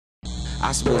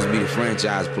I'm supposed to be the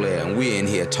franchise player, and we're in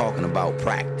here talking about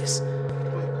practice.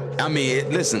 I mean,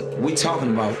 listen, we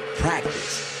talking about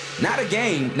practice. Not a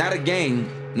game, not a game,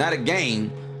 not a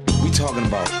game. We talking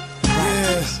about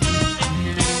practice.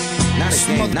 Not a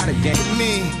game, not a game.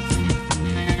 Me.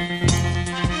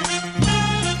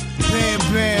 Bam,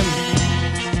 bam.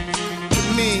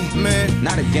 Me, man.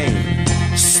 Not a game.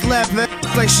 Slap that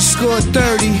like she scored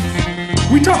 30.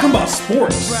 We talking about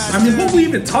sports. I mean, what we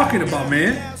even talking about,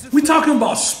 man? We talking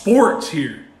about sports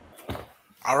here.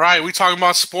 All right, we talking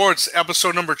about sports,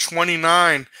 episode number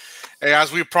 29. Hey,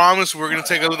 as we promised, we're going to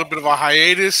take a little bit of a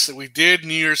hiatus. We did.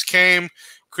 New Year's came.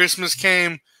 Christmas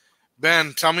came.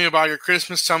 Ben, tell me about your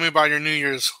Christmas. Tell me about your New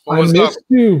Year's. What was up? I missed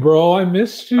you, bro. I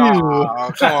missed you.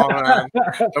 Oh, come on, man.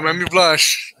 Don't make me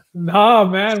blush. Nah,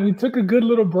 man. We took a good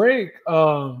little break.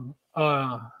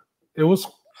 It was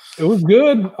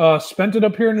good. Spent it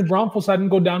up here in New Braunfels. I didn't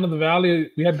go down to the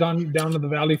valley. We had gone down to the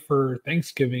valley for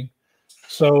Thanksgiving.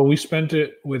 So we spent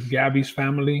it with Gabby's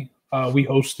family. We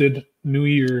hosted New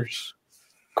Year's.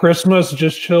 Christmas,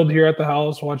 just chilled here at the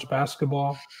house, watched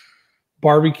basketball,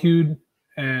 barbecued.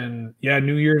 And yeah,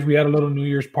 New Year's, we had a little New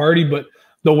Year's party, but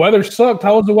the weather sucked.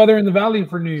 How was the weather in the valley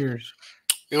for New Year's?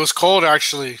 It was cold,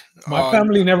 actually. My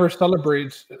family never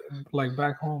celebrates like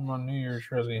back home on New Year's,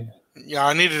 really. Yeah,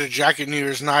 I needed a jacket New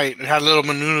Year's night. It had a little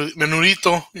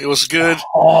menudito. It was good.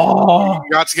 Oh.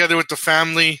 Got together with the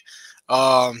family.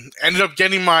 Ended up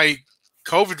getting my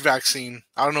COVID vaccine.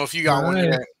 I don't know if you got one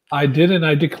yet. I didn't.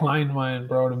 I declined mine,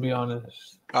 bro, to be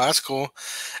honest. Oh, that's cool.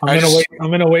 I'm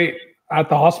gonna wait at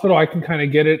the hospital. I can kind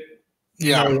of get it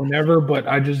whenever, but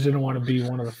I just didn't want to be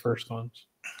one of the first ones.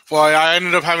 Well, I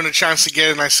ended up having a chance to get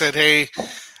it, and I said, hey,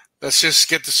 let's just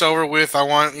get this over with. I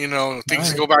want,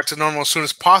 things to go back to normal as soon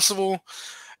as possible.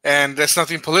 And that's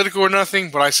nothing political or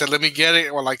nothing, but I said, let me get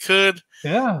it while I could.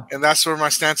 Yeah. And that's where my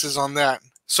stance is on that.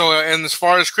 So, and as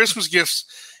far as Christmas gifts,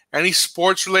 any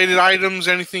sports-related items,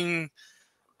 anything,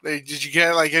 did you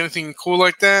get, like, anything cool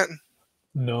like that?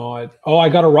 No. I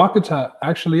got a Rockets hat.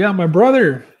 Actually, yeah, my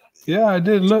brother. Yeah, I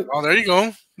did. Look. Oh, there you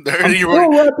go. There I'm you still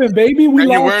repping, baby. And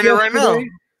you're wearing it right now.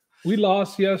 We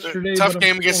lost yesterday. Tough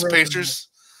game against the Pacers.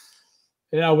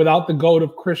 Yeah, without the GOAT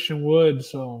of Christian Wood.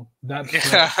 So that's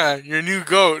your new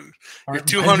GOAT. Your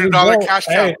 $200 cash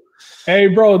cow. Hey,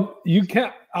 bro, you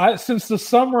can't. Since the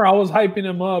summer, I was hyping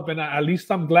him up, and at least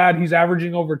I'm glad he's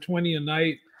averaging over 20 a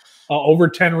night, over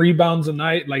 10 rebounds a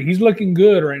night. Like, he's looking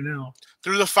good right now.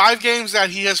 Through the 5 games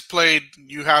that he has played,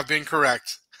 you have been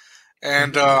correct.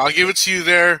 And I'll give it to you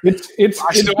there. I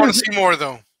still want to see more,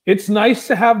 though. It's nice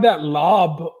to have that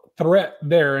lob threat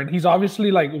there, and he's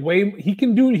obviously like he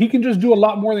can just do a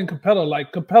lot more than Capella.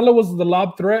 Like, Capella was the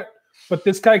lob threat, but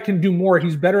this guy can do more.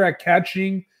 He's better at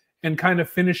catching and kind of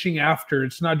finishing after.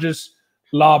 It's not just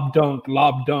lob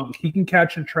dunk. He can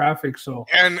catch in traffic. So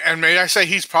and may I say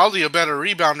he's probably a better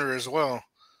rebounder as well.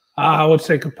 I would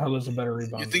say Capella's a better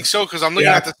rebounder. You think so? Because I'm looking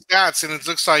at the stats, and it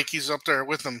looks like he's up there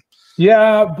with him.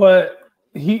 Yeah, but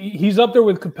he's up there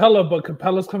with Capella, but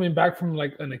Capella's coming back from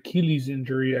like an Achilles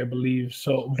injury, I believe.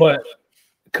 So, but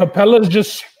Capella's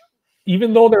just,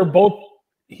 even though they're both,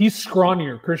 he's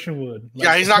scrawnier, Christian Wood. Like,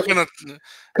 yeah, he's not going to,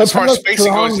 as far as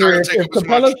spacing goes, he's not going to take if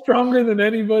Capella's stronger than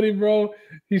anybody, bro,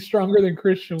 he's stronger than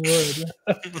Christian Wood.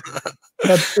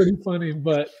 That's pretty funny.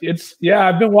 But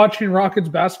I've been watching Rockets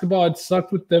basketball. It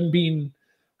sucked with them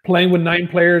playing with 9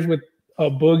 players with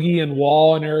Boogie and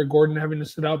Wall and Eric Gordon having to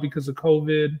sit out because of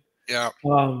COVID. Yeah.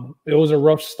 It was a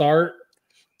rough start,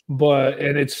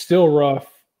 and it's still rough.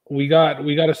 We got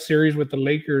a series with the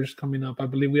Lakers coming up. I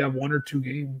believe we have 1 or 2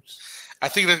 games. I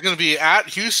think that's going to be at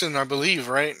Houston, I believe,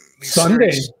 right?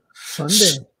 Sunday.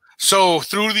 So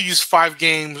through these 5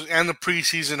 games and the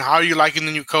preseason, how are you liking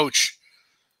the new coach?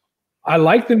 I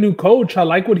like the new coach. I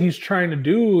like what he's trying to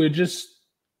do. It just,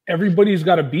 everybody's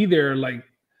got to be there. Like,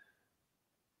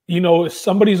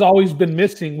 somebody's always been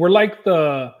missing. We're like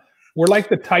the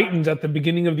Titans at the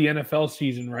beginning of the NFL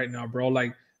season right now, bro.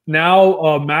 Like, now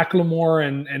Macklemore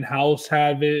and House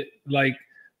have it. Like,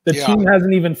 the team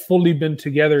hasn't even fully been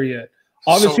together yet.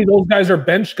 Obviously, those guys are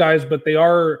bench guys, but they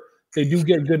do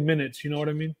get good minutes. You know what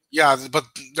I mean? Yeah, but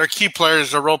they're key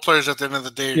players. They're role players at the end of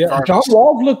the day. Yeah, regardless. John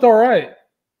Wall looked all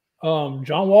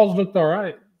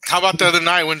right. How about the other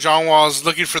night when John Wall was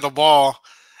looking for the ball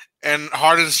and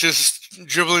Harden's just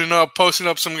dribbling up, posting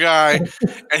up some guy,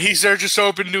 and he's there just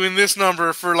open doing this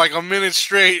number for like a minute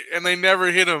straight, and they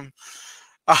never hit him.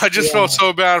 I just felt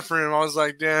so bad for him. I was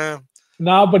like, damn.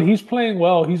 No, but he's playing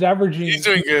well. He's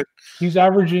doing good. He's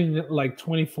averaging like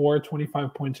 24,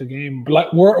 25 points a game.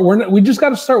 But we just got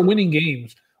to start winning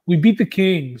games. We beat the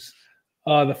Kings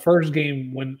the first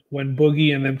game when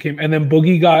Boogie and them came, and then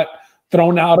Boogie got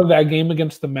thrown out of that game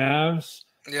against the Mavs.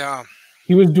 Yeah.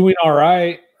 He was doing all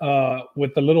right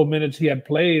with the little minutes he had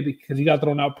played because he got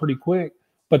thrown out pretty quick.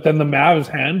 But then the Mavs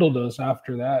handled us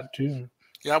after that too.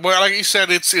 Yeah, but like you said,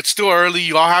 it's still early.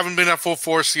 You all haven't been at full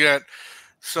force yet.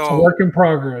 So it's a work in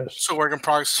progress. It's a work in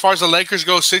progress. As far as the Lakers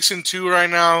go, 6-2 right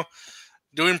now,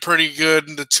 doing pretty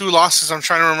good. The 2 losses, I'm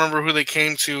trying to remember who they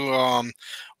came to.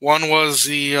 One was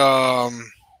the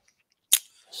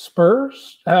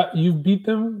Spurs. You beat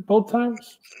them both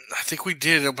times. I think we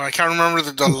did, but I can't remember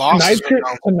the losses.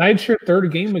 Tonight's your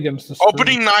third game against the Spurs.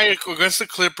 Opening night against the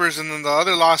Clippers, and then the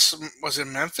other loss was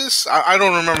in Memphis. I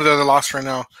don't remember the other loss right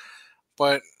now,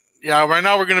 but yeah, right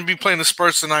now we're going to be playing the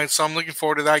Spurs tonight, so I'm looking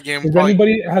forward to that game.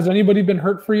 Has anybody been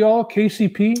hurt for y'all?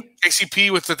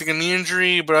 KCP with I think a knee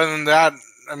injury, but other than that,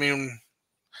 I mean,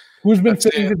 who's been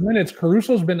fitting his minutes?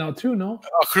 Caruso's been out too, no?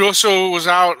 Caruso was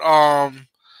out.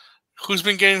 Who's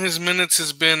been getting his minutes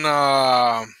has been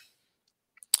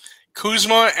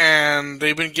Kuzma, and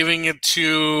they've been giving it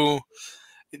to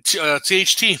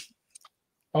THT.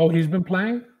 Oh, he's been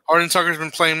playing? Harden Tucker's been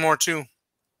playing more too.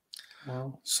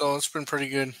 Wow. So it's been pretty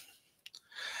good.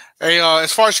 Hey,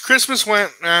 as far as Christmas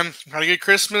went, man, how to get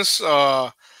Christmas?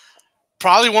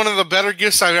 Probably one of the better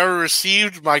gifts I've ever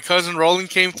received. My cousin Roland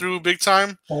came through big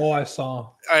time. Oh, I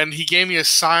saw. And he gave me a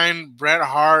signed Bret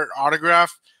Hart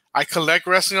autograph. I collect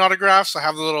wrestling autographs. I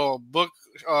have the little book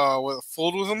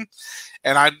filled with them.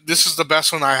 And this is the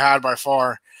best one I had by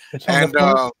far. It's on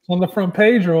the front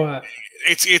page or what?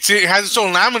 It has its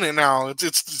own laminate now.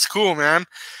 It's cool, man.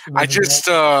 I just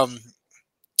I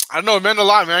don't know. It meant a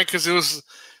lot, man, because he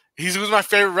was my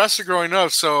favorite wrestler growing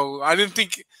up. So I didn't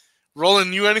think Roland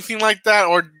knew anything like that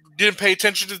or didn't pay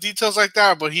attention to details like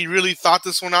that. But he really thought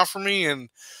this one out for me, and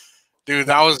dude,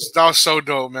 that was so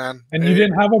dope, man. And you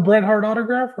didn't have a Bret Hart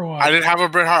autograph or what? I didn't have a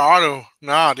Bret Hart auto.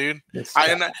 Nah, dude.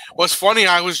 What's funny,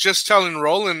 I was just telling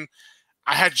Roland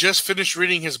I had just finished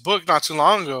reading his book not too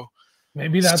long ago.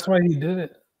 Maybe that's why he did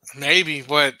it. Maybe,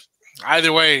 but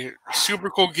either way, super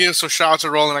cool gift. So shout out to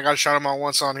Roland. I got to shout him out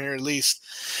once on here at least.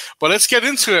 But let's get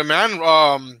into it,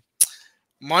 man.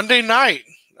 Monday night.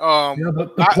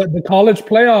 The college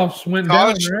playoffs went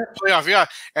down, right? Playoff, yeah.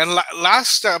 And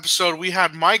last episode, we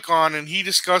had Mike on, and he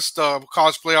discussed the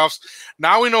college playoffs.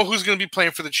 Now we know who's going to be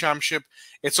playing for the championship.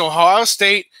 It's Ohio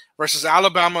State versus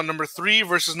Alabama, number 3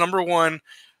 versus number 1.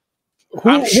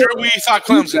 I'm sure we thought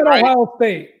Clemson, said right? Ohio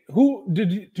State.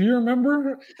 Do you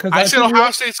remember? Because I said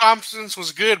Ohio State's offense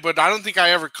was good, but I don't think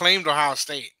I ever claimed Ohio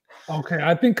State. Okay,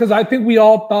 I think we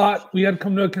all thought we had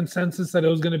come to a consensus that it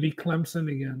was going to be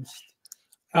Clemson against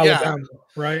Alabama,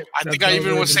 right? I think I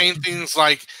even was saying things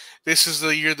like this is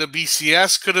the year the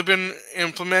BCS could have been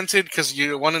implemented because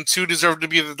 1 and 2 deserved to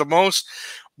be the most.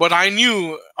 But I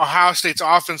knew Ohio State's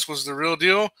offense was the real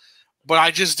deal, but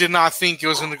I just did not think it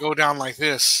was going to go down like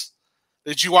this.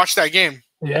 Did you watch that game?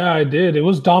 Yeah, I did. It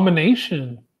was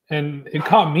domination, and it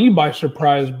caught me by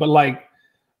surprise. But,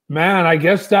 man, I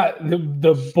guess that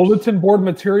the bulletin board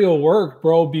material worked,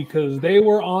 bro, because they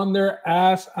were on their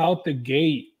ass out the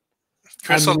gate.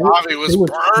 Chris Olave was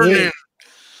burning. Quick.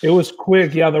 It was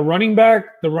quick. Yeah, the running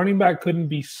back couldn't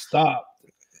be stopped.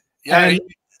 Yeah. And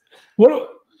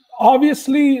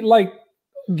obviously,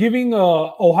 giving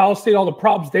Ohio State all the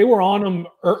props, they were on them.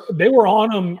 They were on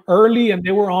them early, and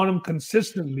they were on them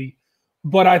consistently.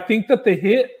 But I think that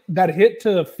that hit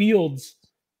to Fields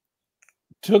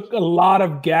took a lot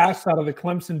of gas out of the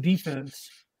Clemson defense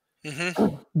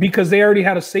because they already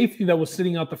had a safety that was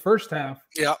sitting out the first half.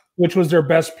 Yeah, which was their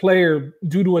best player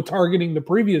due to a targeting the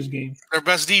previous game. Their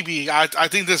best DB. I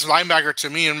think this linebacker,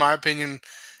 to me, in my opinion,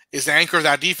 is the anchor of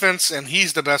that defense, and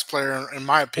he's the best player, in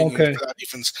my opinion, for that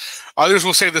defense. Others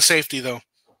will say the safety, though.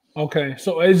 Okay,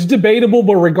 so it's debatable,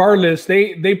 but regardless,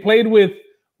 they played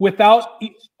without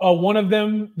one of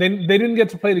them. They didn't get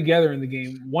to play together in the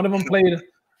game. One of them played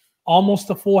almost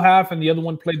the full half, and the other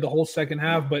one played the whole second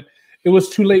half, but it was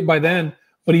too late by then.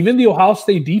 But even the Ohio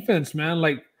State defense,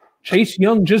 man, Chase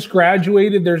Young just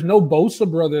graduated. There's no Bosa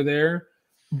brother there,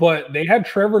 but they had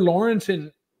Trevor Lawrence,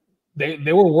 and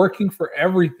they were working for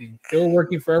everything.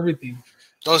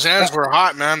 Those hands were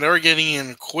hot, man. They were getting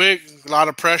in quick, a lot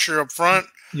of pressure up front.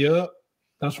 Yeah,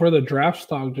 that's where the draft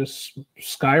stock just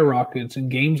skyrockets in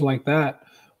games like that.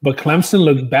 But Clemson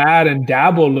looked bad, and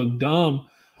Dabo looked dumb.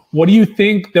 What do you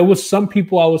think? There was some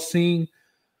people I was seeing.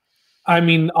 I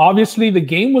mean, obviously the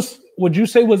game would you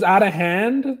say was out of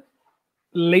hand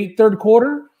late third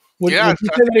quarter? Would you say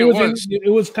that it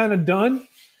was kind of done?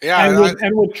 Yeah.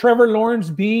 And with Trevor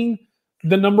Lawrence being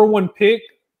the number 1 pick,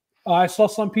 I saw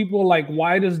some people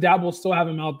why does Dabo still have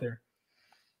him out there?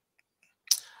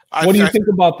 What do you think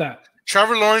about that?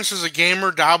 Trevor Lawrence is a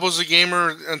gamer. Dabo's a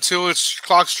gamer. Until its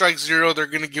clock strikes 0, they're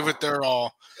going to give it their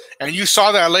all. And you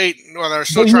saw that late. Well, they're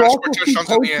still trying to score touchdowns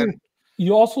at the end.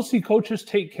 You also see coaches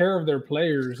take care of their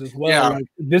players as well. Yeah. Like,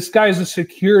 this guy's a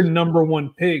secure number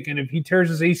 1 pick, and if he tears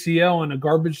his ACL in a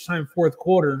garbage time fourth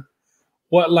quarter,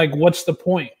 what's the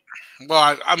point?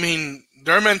 Well, I mean,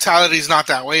 their mentality is not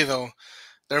that way, though.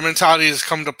 Their mentality is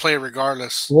come to play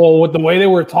regardless. Well, with the way they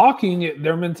were talking,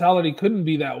 their mentality couldn't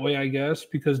be that way, I guess,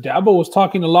 because Dabo was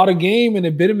talking a lot of game, and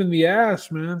it bit him in the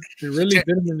ass, man. It really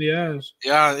bit him in the ass.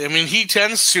 Yeah, I mean, he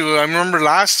tends to. I remember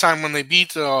last time when they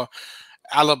beat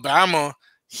Alabama,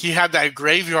 he had that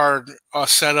graveyard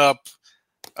set up,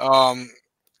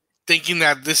 thinking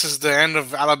that this is the end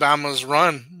of Alabama's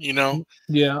run, you know?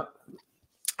 Yeah.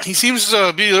 He seems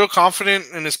to be a little confident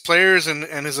in his players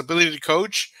and his ability to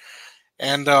coach.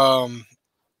 And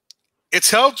it's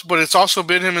helped, but it's also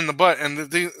bit him in the butt. And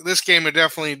this game, it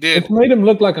definitely did. It's made him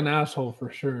look like an asshole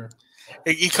for sure.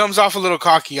 He comes off a little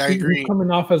cocky, I agree. He's coming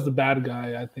off as the bad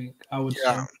guy, I think, I would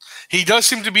say. He does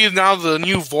seem to be now the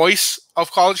new voice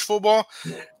of college football.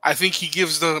 I think he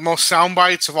gives the most sound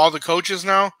bites of all the coaches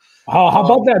now. How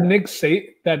about that Nick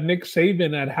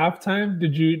Saban at halftime?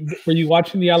 Were you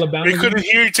watching the Alabama He couldn't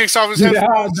hear. He takes off his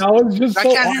headphones. Yeah, that was just I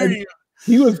so can't hear you.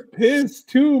 He was pissed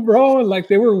too, bro. Like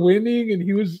they were winning, and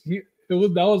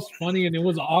that was funny, and it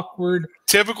was awkward.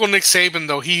 Typical Nick Saban,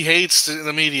 though. He hates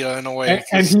the media in a way.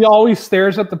 And he always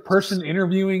stares at the person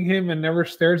interviewing him and never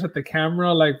stares at the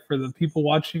camera, like for the people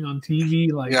watching on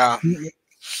TV. Like,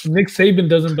 Nick Saban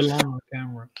doesn't belong on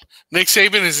camera. Nick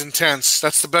Saban is intense.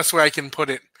 That's the best way I can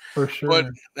put it. For sure. But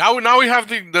now we have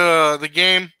the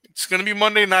game. It's going to be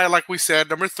Monday night, like we said.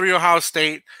 Number 3, Ohio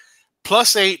State,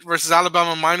 +8 versus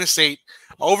Alabama -8.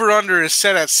 Over-under is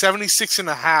set at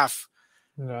 76.5.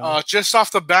 No. Just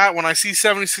off the bat, when I see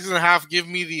 76.5, give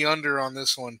me the under on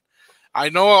this one. I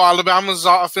know Alabama's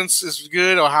offense is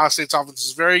good. Ohio State's offense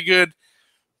is very good.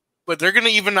 But they're going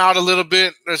to even out a little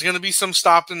bit. There's going to be some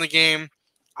stopped in the game.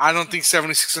 I don't think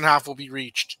 76.5 will be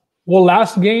reached. Well,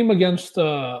 last game against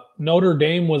Notre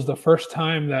Dame was the first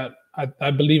time that I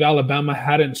believe Alabama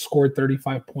hadn't scored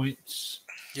 35 points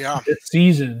this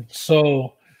season.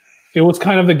 So it was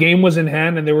kind of the game was in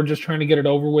hand, and they were just trying to get it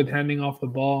over with, handing off the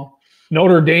ball.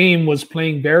 Notre Dame was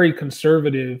playing very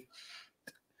conservative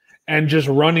and just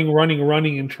running,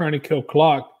 and trying to kill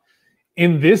clock.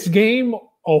 In this game,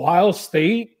 Ohio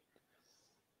State,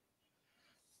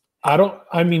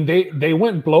 they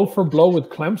went blow for blow with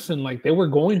Clemson. Like, they were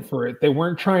going for it. They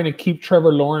weren't trying to keep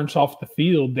Trevor Lawrence off the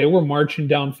field. They were marching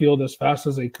downfield as fast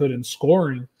as they could and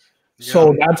scoring. Yeah.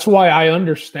 So that's why I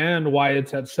understand why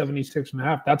it's at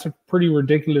 76.5. That's a pretty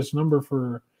ridiculous number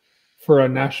for a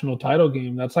national title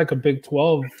game. That's like a Big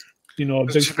 12, a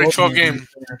Big 12 game.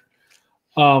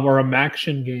 Or a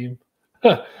Maction game.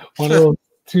 One of those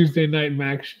Tuesday night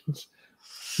Mactions.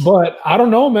 But I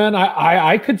don't know, man.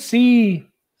 I could see.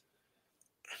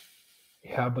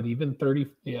 Yeah, but even 30.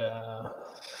 Yeah.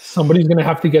 Somebody's going to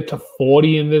have to get to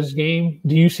 40 in this game.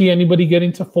 Do you see anybody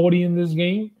getting to 40 in this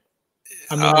game?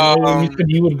 I mean, you said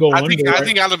you would go under. I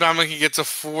think Alabama can get to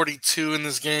 42 in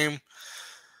this game.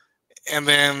 And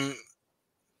then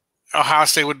Ohio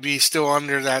State would be still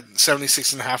under that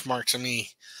 76.5 mark to me.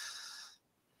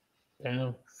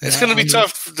 Damn. It's going to be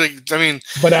tough.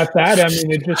 But at that,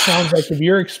 it just sounds like if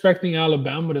you're expecting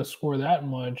Alabama to score that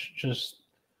much,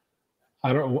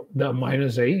 that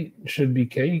 -8 should be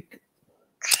cake.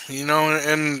 And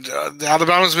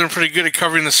Alabama's been pretty good at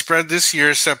covering the spread this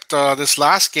year, except this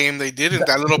last game they didn't.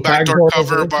 That little backdoor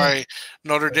cover by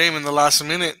Notre Dame in the last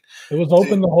minute. It was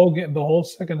open the whole game, the whole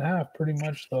second half, pretty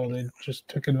much. Though they just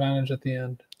took advantage at the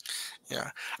end. Yeah,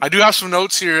 I do have some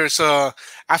notes here. So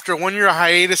after a 1-year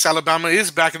hiatus, Alabama is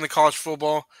back in the college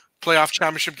football playoff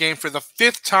championship game for the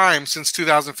 5th time since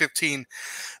 2015.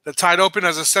 The tied open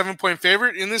as a 7-point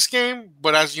favorite in this game,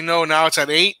 but as you know, now it's at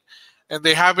 8. And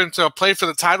they haven't played for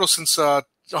the title since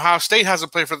Ohio State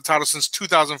hasn't played for the title since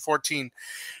 2014,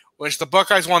 which the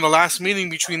Buckeyes won the last meeting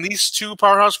between these two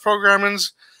powerhouse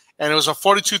programs, and it was a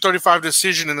 42-35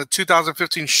 decision in the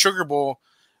 2015 Sugar Bowl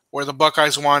where the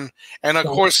Buckeyes won. And, of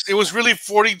course, it was really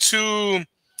 42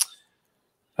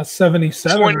 –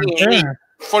 77 right there.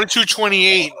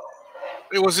 42-28.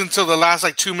 It was until the last,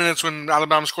 2 minutes when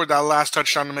Alabama scored that last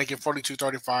touchdown to make it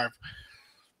 42-35.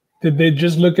 Did they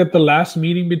just look at the last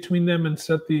meeting between them and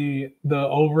set the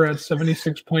over at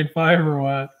 76.5 or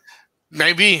what?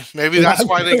 Maybe that's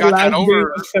why they got that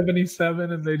over.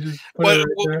 77, and they just put it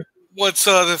right there. What's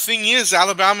the thing is,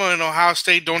 Alabama and Ohio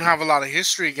State don't have a lot of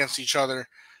history against each other.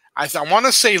 I want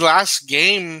to say last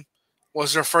game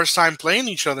was their first time playing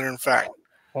each other. In fact,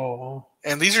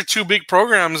 And these are two big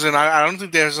programs, and I don't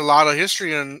think there's a lot of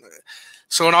history. And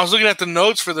so when I was looking at the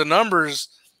notes for the numbers,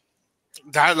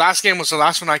 that last game was the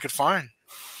last one I could find.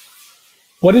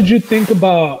 What did you think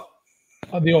about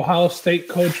the Ohio State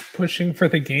coach pushing for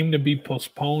the game to be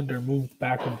postponed or moved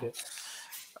back a bit?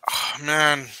 Oh,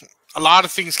 man, a lot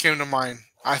of things came to mind.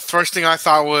 First thing I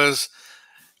thought was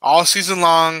all season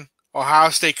long, Ohio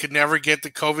State could never get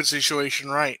the COVID situation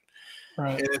right.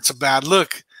 Right. And it's a bad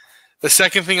look. The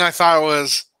second thing I thought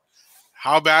was,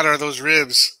 how bad are those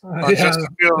ribs? Justin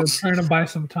Fields? They're trying to buy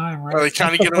some time, right? Are they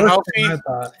trying to get him healthy?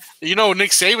 You know,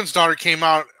 Nick Saban's daughter came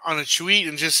out on a tweet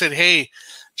and just said, hey,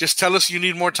 just tell us you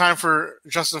need more time for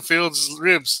Justin Fields'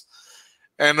 ribs.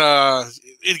 And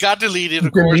it got deleted,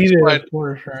 of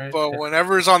course. Right? But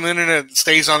whenever it's on the internet, it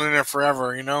stays on the internet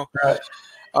forever, you know? Right.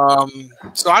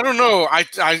 So I don't know.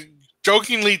 I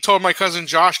jokingly told my cousin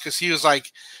Josh, because he was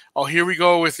like, oh, here we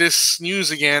go with this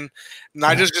news again. And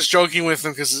I just joking with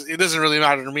him because it doesn't really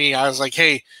matter to me. I was like,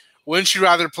 hey, wouldn't you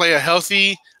rather play a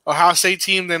healthy Ohio State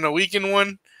team than a weakened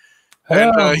one?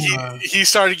 And he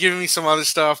started giving me some other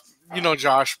stuff, you know,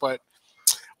 Josh. But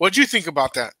what do you think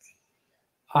about that?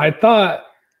 I thought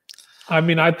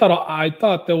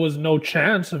there was no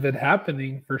chance of it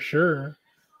happening for sure.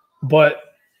 But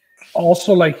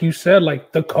also, like you said,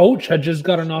 like the coach had just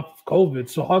gotten off of COVID.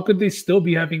 So how could they still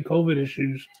be having COVID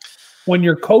issues when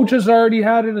your coach has already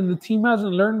had it and the team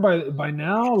hasn't learned by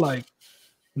now? Like,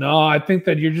 no, I think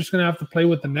that you're just going to have to play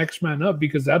with the next man up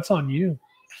because that's on you.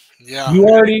 Yeah. You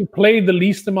already played the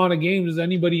least amount of games as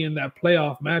anybody in that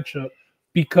playoff matchup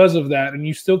because of that. And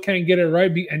you still can't get it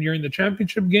right. And you're in the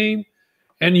championship game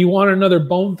and you want another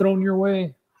bone thrown your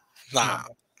way. Nah.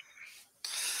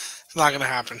 It's not going to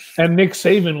happen. And Nick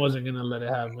Saban wasn't going to let it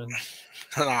happen.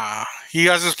 Nah. He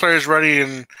has his players ready,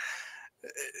 and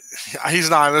he's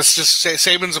not. Let's just say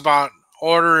Saban's about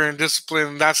order and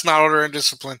discipline. That's not order and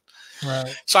discipline.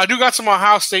 Right. So I do got some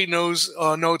Ohio State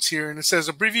notes here, and it says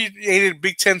abbreviated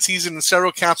Big Ten season and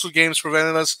several canceled games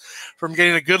prevented us from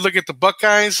getting a good look at the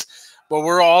Buckeyes, but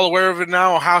we're all aware of it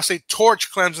now. Ohio State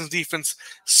torched Clemson's defense,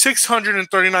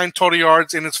 639 total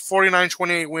yards in its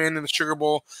 49-28 win in the Sugar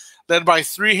Bowl, led by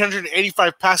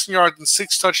 385 passing yards and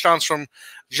 6 touchdowns from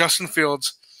Justin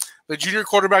Fields. The junior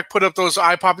quarterback put up those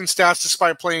eye-popping stats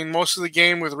despite playing most of the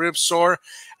game with ribs sore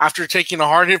after taking a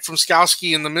hard hit from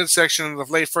Skowski in the midsection of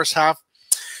the late first half.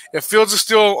 If Fields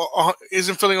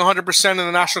isn't feeling 100% in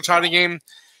the national title game,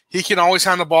 he can always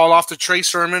hand the ball off to Trey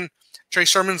Sermon. Trey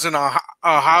Sermon's an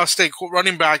Ohio State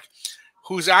running back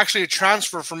who's actually a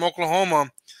transfer from Oklahoma,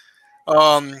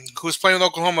 who was playing with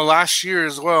Oklahoma last year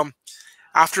as well.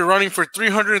 After running for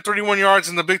 331 yards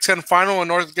in the Big Ten final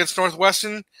against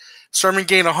Northwestern, Sermon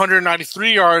gained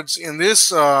 193 yards in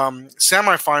this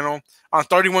semifinal on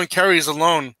 31 carries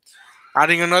alone,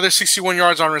 adding another 61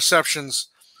 yards on receptions.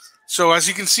 So as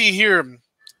you can see here,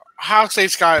 Ohio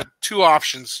State's got 2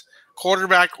 options,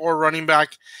 quarterback or running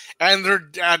back, and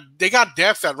they got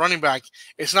depth at running back.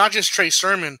 It's not just Trey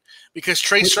Sermon, because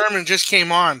Trey Sermon just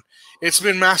came on. It's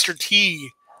been Master T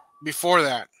before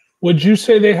that. Would you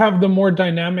say they have the more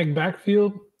dynamic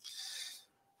backfield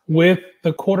with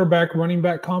the quarterback running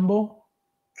back combo?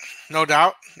 No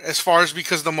doubt. As far as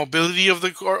because the mobility of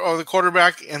the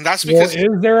quarterback, and that's because is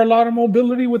there a lot of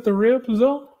mobility with the ribs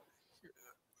though?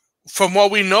 From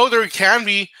what we know, there can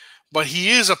be, but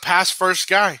he is a pass first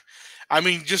guy. I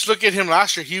mean, just look at him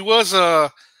last year. He was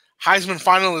a Heisman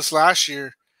finalist last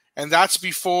year, and that's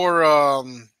before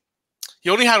he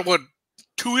only had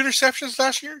 2 interceptions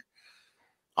last year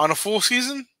on a full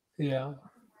season. Yeah.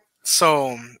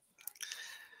 So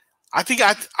I think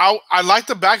I like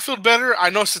the backfield better. I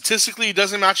know statistically it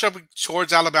doesn't match up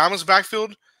towards Alabama's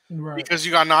backfield, right, because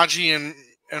you got Najee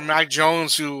and Mac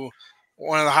Jones, who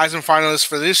one of the Heisman finalists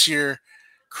for this year.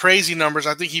 Crazy numbers.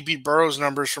 I think he beat Burrow's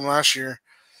numbers from last year.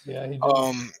 Yeah, he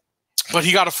did. But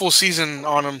he got a full season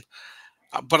on him.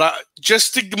 But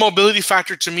just the mobility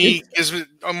factor to me is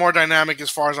more dynamic as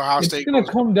far as Ohio State. It's going to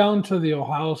come down to the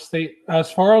Ohio State. As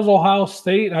far as Ohio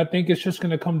State, I think it's just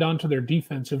going to come down to their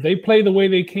defense. If they play the way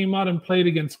they came out and played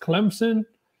against Clemson,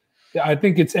 I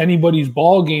think it's anybody's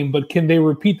ball game. But can they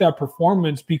repeat that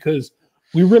performance? Because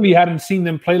we really hadn't seen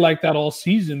them play like that all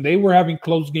season. They were having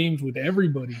close games with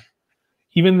everybody.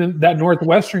 Even that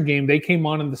Northwestern game, they came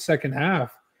on in the second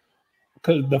half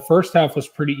because the first half was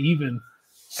pretty even.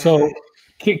 So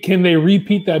can they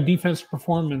repeat that defense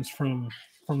performance from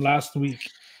last week?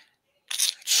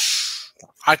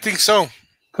 I think so.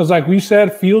 Because like we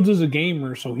said, Fields is a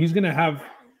gamer, so he's going to have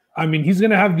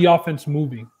the offense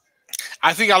moving.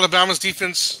 I think Alabama's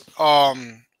defense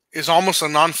is almost a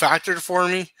non-factor for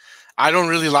me. I don't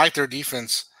really like their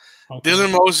defense. Okay.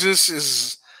 Dylan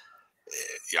Moses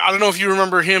I don't know if you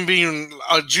remember him being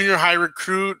a junior high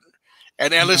recruit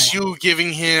and LSU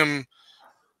giving him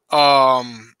a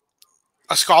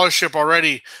scholarship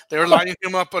already. They were lining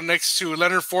him up next to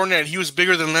Leonard Fournette. He was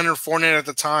bigger than Leonard Fournette at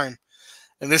the time.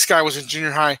 And this guy was in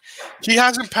junior high. He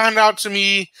hasn't panned out to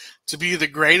me to be the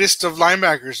greatest of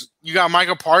linebackers. You got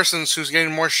Micah Parsons, who's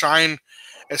getting more shine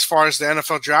as far as the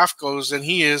NFL draft goes than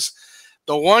he is.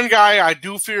 The one guy I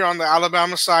do fear on the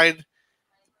Alabama side,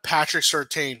 Patrick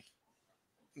Surtain,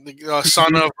 the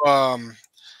son of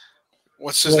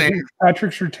what's his name?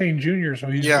 Patrick Surtain Jr. So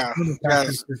he's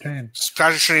Patrick Surtain.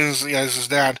 Patrick Surtain is his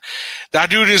dad. That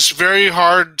dude is very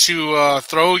hard to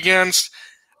throw against.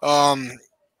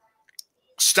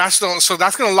 That's going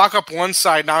to lock up one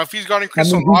side. Now, if he's guarding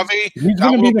Chris Olave, he's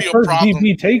going to be the first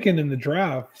DB taken in the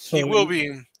draft. So he will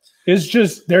be. It's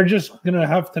just they're just going to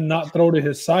have to not throw to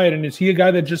his side. And is he a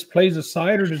guy that just plays a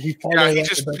side, or does he follow? Yeah, he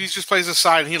just plays a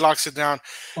side and he locks it down.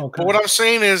 Okay. But what I'm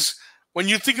saying is, when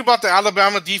you think about the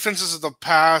Alabama defenses of the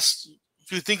past,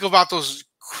 you think about those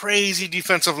crazy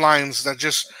defensive lines that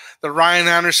just the Ryan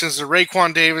Andersons, the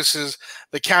Raekwon Davises,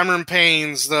 the Cameron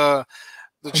Paynes, the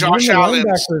Josh Allen.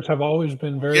 Linebackers have always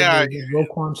been very good.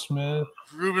 Roquan Smith,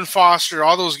 Reuben Foster,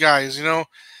 all those guys. You know,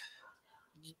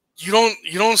 you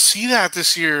don't see that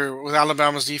this year with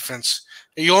Alabama's defense.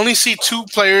 You only see two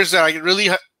players that really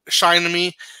shine to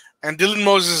me, and Dylan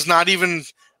Moses is not even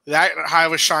that high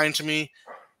of a shine to me,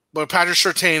 but Patrick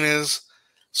Surtain is.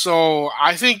 So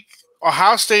I think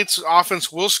Ohio State's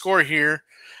offense will score here.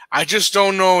 I just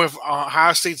don't know if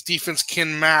Ohio State's defense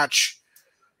can match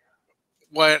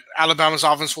what Alabama's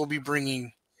offense will be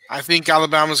bringing. I think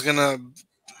Alabama's going to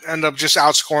end up just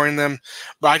outscoring them,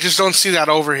 but I just don't see that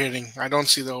overhitting. I don't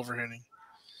see the overhitting.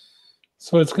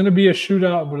 So it's going to be a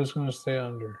shootout, but it's going to stay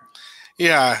under.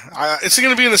 Yeah, it's going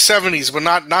to be in the 70s, but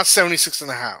not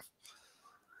 76.5.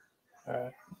 All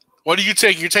right. What do you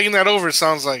take? You're taking that over, it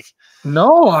sounds like.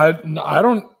 No, I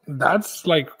don't. That's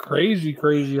like crazy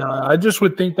high. I just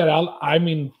would think that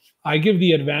I give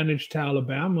the advantage to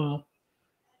Alabama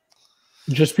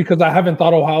just because I haven't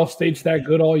thought Ohio State's that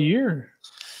good all year.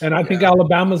 And I think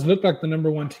Alabama's looked like the number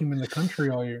one team in the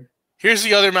country all year. Here's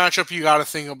the other matchup you got to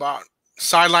think about.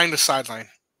 Sideline to sideline.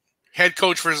 Head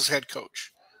coach versus head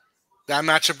coach. That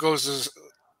matchup goes to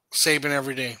Saban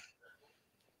every day.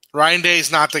 Ryan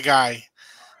Day's not the guy.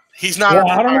 He's not. Well,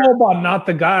 I don't know about not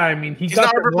the guy. I mean, he's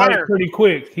got them right pretty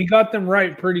quick. He got them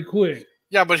right pretty quick.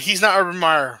 Yeah, but he's not Urban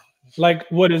Meyer. Like,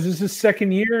 what is this his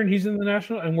second year and he's in the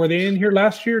national? And were they in here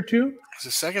last year too? Is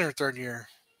it second or third year?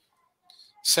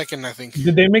 Second, I think.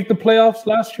 Did they make the playoffs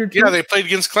last year too? Yeah, they played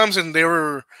against Clemson. They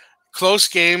were close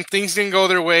game. Things didn't go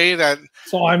their way.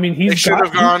 So I mean, he should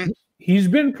have gone. He's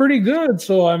been pretty good.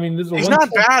 So I mean, he's not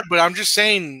bad, but I'm just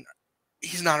saying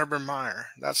he's not Urban Meyer.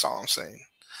 That's all I'm saying.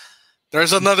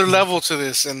 There's another level to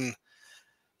this, and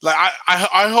like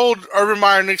I hold Urban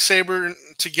Meyer and Nick Saban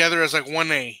together as like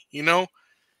 1A, you know,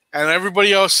 and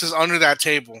everybody else is under that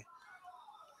table.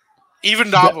 Even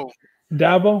Dabo.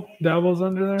 Dabo's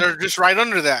under there? They're just right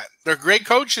under that. They're great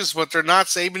coaches, but they're not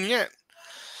Saban yet.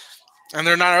 And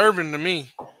they're not Urban to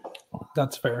me.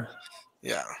 That's fair.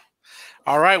 Yeah.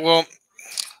 All right, well,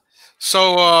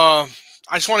 so I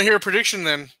just want to hear a prediction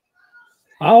then.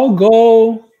 I'll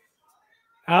go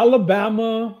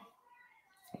Alabama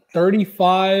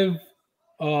 35,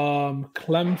 Clemson.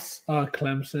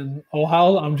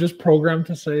 Ohio, I'm just programmed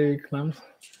to say Clemson.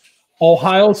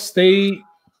 Ohio State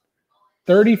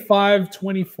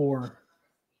 35-24.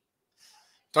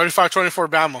 35-24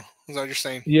 Bama, is that what you're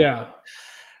saying? Yeah.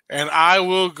 And I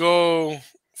will go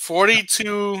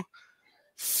 42-38.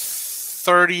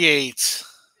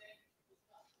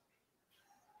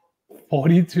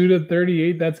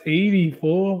 42-38, that's 80,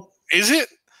 fool. Is it?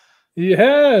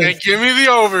 Yes. And give me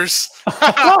the overs.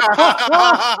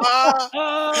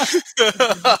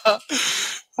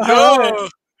 No.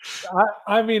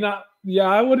 I mean,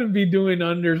 I wouldn't be doing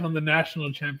unders on the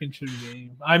national championship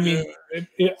game. I mean,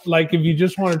 like if you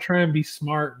just want to try and be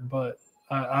smart, but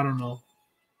I don't know.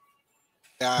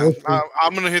 Yeah,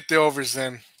 I'm going to hit the overs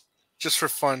then, just for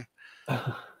fun.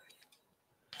 All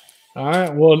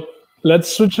right, well,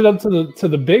 let's switch it up to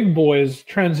the big boys.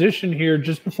 Transition here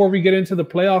just before we get into the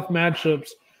playoff matchups.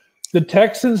 The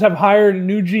Texans have hired a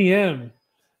new GM,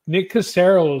 Nick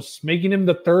Caseros, making him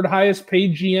the third highest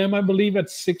paid GM, I believe, at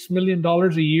 $6 million a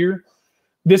year.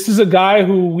 This is a guy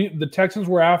who the Texans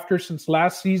were after since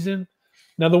last season.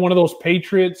 Another one of those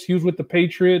Patriots. He was with the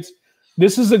Patriots.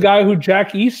 This is a guy who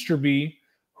Jack Easterby,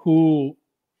 who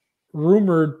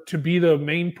rumored to be the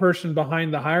main person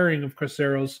behind the hiring of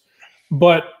Caseros.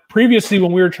 But previously,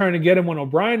 when we were trying to get him when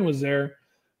O'Brien was there,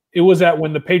 it was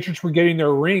when the Patriots were getting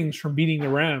their rings from beating the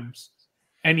Rams.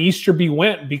 and Easterby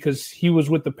went because he was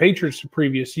with the Patriots the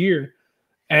previous year.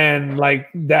 And like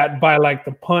that by like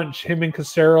the punch, him and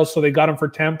Caseros, so they got him for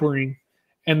tampering,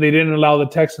 and they didn't allow the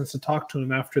Texans to talk to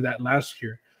him after that last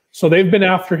year. So they've been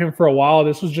after him for a while.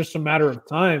 This was just a matter of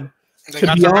time.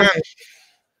 To be honest,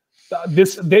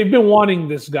 they've been wanting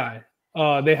this guy.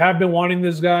 They have been wanting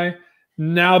this guy.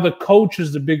 Now the coach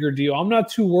is the bigger deal. I'm not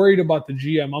too worried about the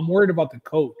GM. I'm worried about the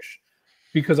coach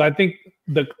because I think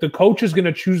the coach is going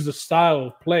to choose the style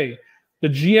of play. The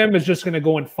GM is just going to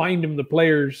go and find him the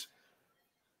players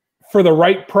for the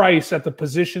right price at the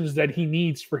positions that he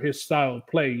needs for his style of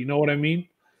play. You know what I mean?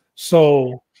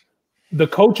 So the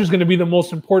coach is going to be the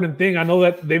most important thing. I know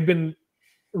that they've been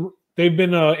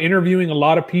interviewing a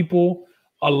lot of people,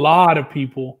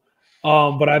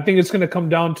 but I think it's going to come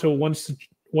down to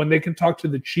when they can talk to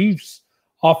the Chiefs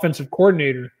offensive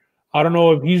coordinator. I don't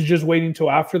know if he's just waiting till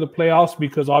after the playoffs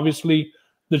because obviously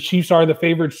the Chiefs are the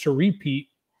favorites to repeat.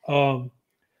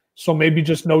 So maybe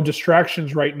just no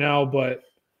distractions right now, but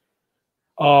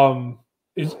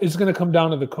it's going to come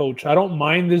down to the coach. I don't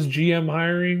mind this GM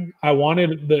hiring. I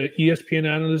wanted the ESPN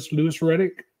analyst, Louis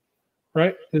Riddick,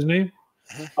 right? His name?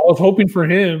 Mm-hmm. I was hoping for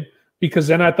him because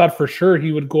then I thought for sure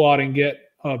he would go out and get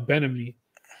Benamy,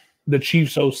 the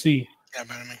Chiefs OC. Yeah,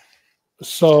 Benamy.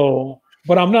 So,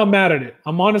 but I'm not mad at it.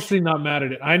 I'm honestly not mad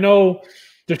at it. I know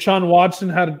Deshaun Watson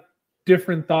had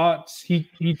different thoughts. He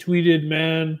tweeted,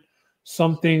 man,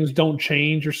 some things don't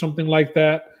change or something like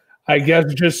that. I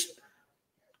guess just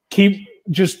keep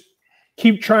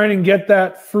trying and get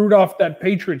that fruit off that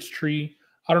Patriots tree.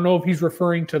 I don't know if he's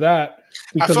referring to that.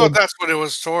 I thought that's what it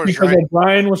was towards, because right?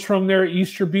 O'Brien was from there.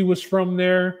 Easterby was from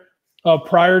there.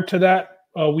 Prior to that,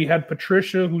 we had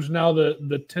Patricia, who's now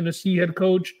the Tennessee head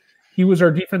coach. He was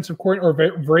our defensive coordinator,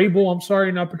 or Vrabel. I'm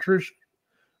sorry, not Patricia.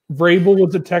 Vrabel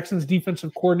was the Texans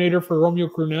defensive coordinator for Romeo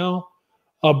Crennel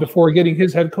before getting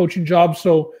his head coaching job.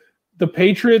 So the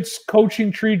Patriots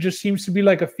coaching tree just seems to be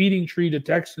like a feeding tree to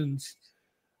Texans.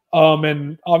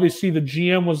 And obviously the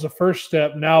GM was the first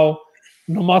step. Now,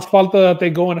 no más falta that they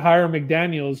go and hire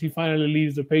McDaniels. He finally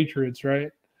leaves the Patriots, right?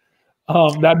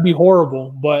 That'd be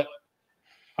horrible. But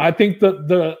I think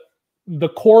the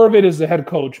core of it is the head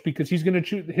coach because he's going to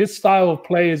choose his style of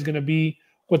play is going to be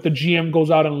what the GM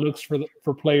goes out and looks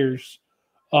for players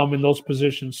in those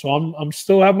positions. So I'm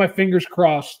still have my fingers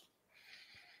crossed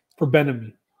for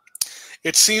Benamy.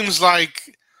 It seems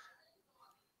like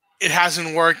it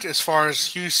hasn't worked as far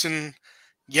as Houston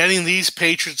getting these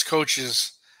Patriots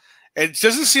coaches. It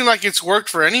doesn't seem like it's worked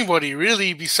for anybody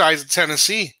really besides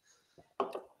Tennessee.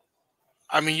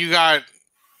 I mean, you got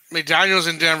McDaniels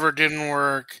in Denver didn't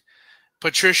work.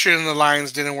 Patricia in the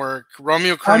Lions didn't work.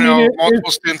 Romeo Crennel,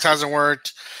 multiple stints hasn't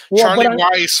worked. Well, Charlie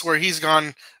Weiss, where he's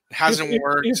gone, hasn't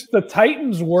worked. If the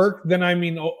Titans work, then I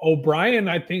mean O'Brien,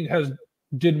 I think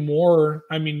did more.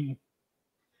 I mean,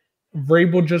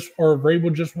 Vrabel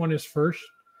just won his first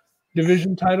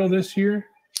division title this year.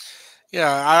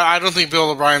 Yeah, I don't think Bill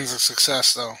O'Brien's a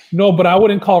success though. No, but I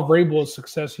wouldn't call Vrabel a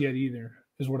success yet either.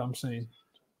 Is what I'm saying.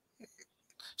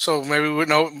 So maybe we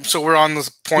know. So we're on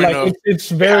the point of it's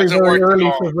very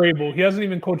early for Vrabel. He hasn't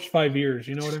even coached 5 years.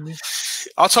 You know what I mean?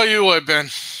 I'll tell you what, Ben,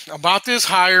 about this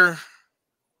hire.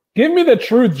 Give me the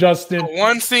truth, Justin.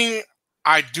 One thing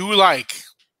I do like: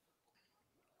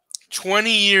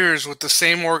 20 years with the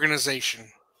same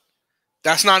organization.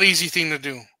 That's not an easy thing to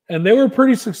do. And they were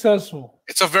pretty successful.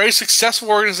 It's a very successful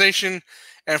organization,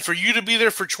 and for you to be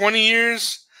there for 20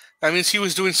 years, that means he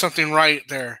was doing something right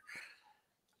there.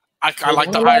 I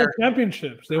like the hire.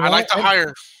 Championships. I like the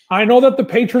hire. I know that the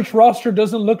Patriots roster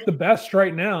doesn't look the best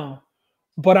right now,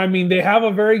 but I mean they have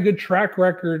a very good track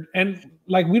record, and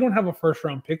like we don't have a first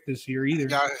round pick this year either.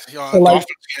 Yeah, so, like,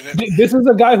 this is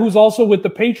a guy who's also with the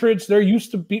Patriots. They're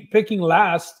used to picking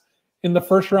last in the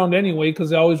first round anyway because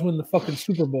they always win the fucking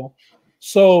Super Bowl.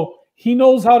 So he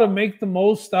knows how to make the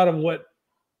most out of what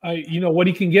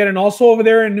he can get, and also over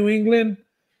there in New England.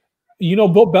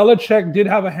 Bill Belichick did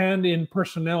have a hand in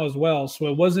personnel as well. So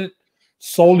it wasn't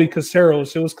solely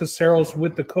Caseros. It was Caseros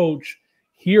with the coach.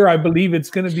 Here, I believe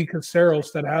it's going to be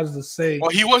Caseros that has the say.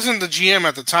 Well, he wasn't the GM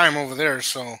at the time over there,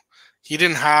 so he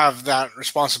didn't have that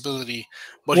responsibility.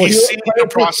 But he's seen the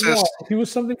process. He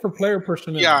was something for player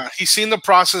personnel. Yeah, he's seen the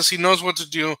process. He knows what to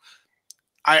do.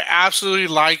 I absolutely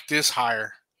like this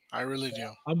hire. I really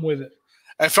do. I'm with it.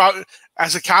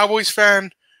 As a Cowboys fan,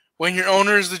 when your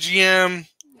owner is the GM,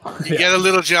 you get a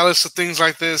little jealous of things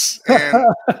like this, and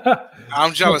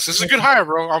I'm jealous. This is a good hire,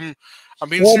 bro. I'm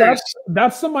being Well, serious.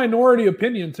 that's the minority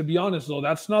opinion, to be honest. Though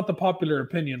that's not the popular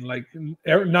opinion. Like,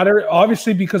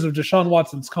 obviously because of Deshaun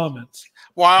Watson's comments.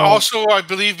 Well, I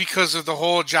believe because of the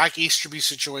whole Jack Easterby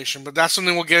situation, but that's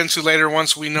something we'll get into later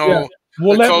once we know. Yeah.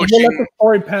 We'll let the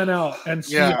story pan out and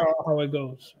see Yeah. how it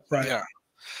goes. Right. Yeah.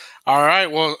 All right.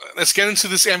 Well, let's get into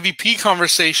this MVP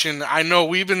conversation. I know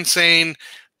we've been saying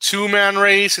 2-man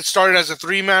race. It started as a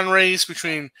 3-man race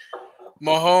between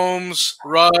Mahomes,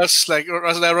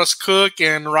 Russ Cook,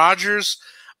 and Rodgers.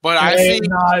 But I think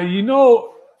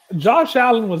Josh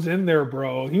Allen was in there,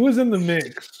 bro. He was in the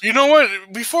mix. You know what?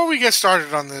 Before we get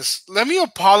started on this, let me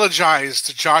apologize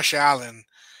to Josh Allen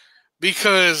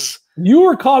because you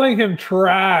were calling him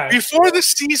trash. Before the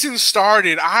season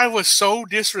started, I was so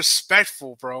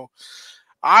disrespectful, bro.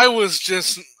 I was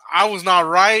not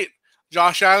right.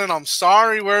 Josh Allen, I'm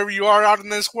sorry wherever you are out in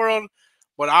this world,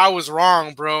 but I was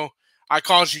wrong, bro. I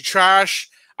called you trash.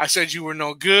 I said you were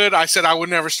no good. I said I would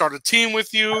never start a team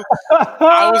with you.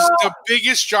 I was the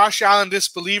biggest Josh Allen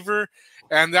disbeliever,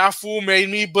 and that fool made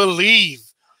me believe.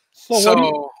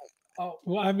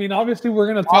 I mean, obviously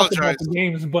we're going to talk about the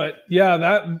games, but yeah,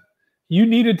 that you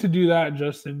needed to do that,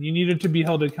 Justin. You needed to be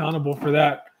held accountable for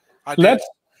that.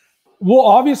 Well,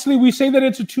 obviously we say that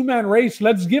it's a 2-man race.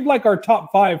 Let's give like our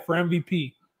top 5 for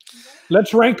MVP.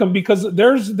 Let's rank them because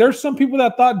there's some people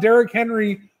that thought Derrick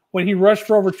Henry, when he rushed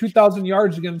for over 2,000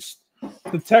 yards against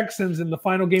the Texans in the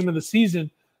final game of the season.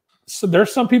 So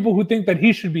there's some people who think that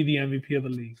he should be the MVP of the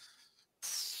league.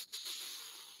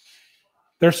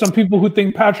 There's some people who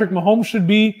think Patrick Mahomes should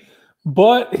be,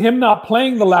 but him not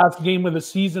playing the last game of the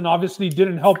season obviously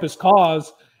didn't help his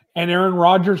cause, and Aaron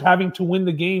Rodgers having to win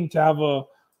the game to have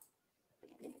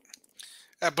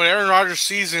but Aaron Rodgers'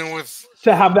 season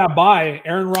to have that bye,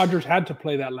 Aaron Rodgers had to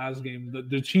play that last game.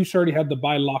 The Chiefs already had the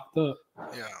bye locked up.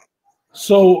 Yeah.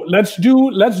 So let's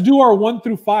do our 1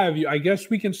 through 5. I guess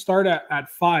we can start at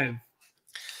 5.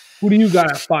 Who do you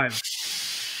got at 5?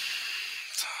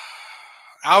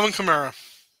 Alvin Kamara.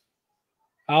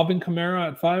 Alvin Kamara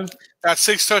at 5? That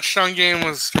 6-touchdown game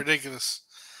was ridiculous.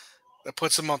 That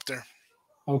puts him up there.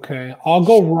 Okay. I'll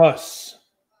go Russ.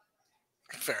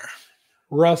 Fair.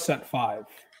 Russ at 5.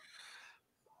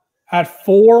 At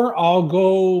 4, I'll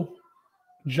go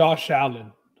Josh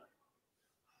Allen.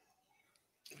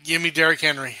 Give me Derrick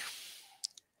Henry.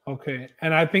 Okay.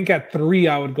 And I think at 3,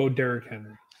 I would go Derrick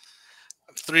Henry.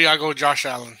 At 3, I'll go Josh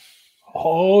Allen.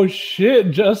 Oh,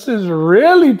 shit. Justin's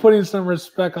really putting some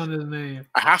respect on his name.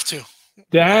 I have to.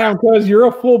 Damn, because you're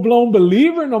a full-blown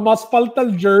believer. No más falta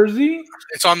el jersey.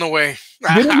 It's on the way.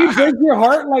 Didn't he break your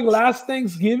heart like last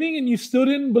Thanksgiving and you still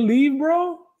didn't believe,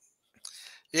 bro?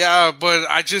 Yeah, but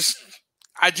I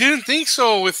didn't think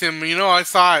so with him. You know, I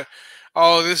thought,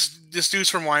 oh, this dude's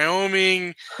from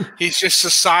Wyoming. He's just a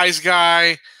size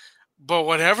guy. But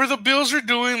whatever the Bills are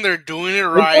doing, they're doing it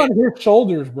right. It's on his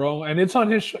shoulders, bro. And it's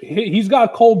on his he's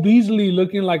got Cole Beasley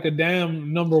looking like a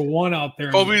damn number 1 out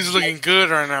there. Cole Beasley's looking good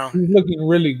right now. He's looking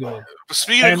really good. But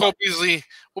speaking of Cole Beasley,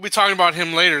 we'll be talking about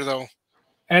him later, though.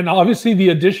 And obviously the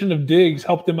addition of Diggs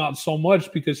helped him out so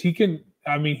much because he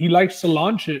likes to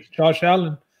launch it, Josh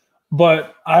Allen.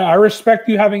 But I respect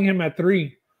you having him at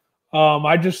 3.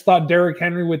 I just thought Derrick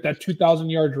Henry with that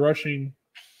 2,000 yards rushing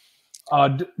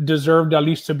deserved at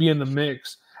least to be in the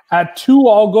mix. At 2,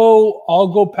 I'll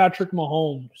go Patrick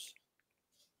Mahomes.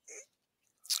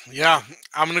 Yeah,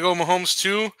 I'm gonna go Mahomes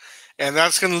too, and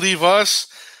that's gonna leave us.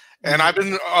 And I've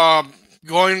been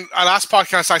going. Last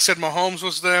podcast I said Mahomes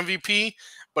was the MVP,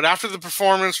 but after the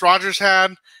performance Rodgers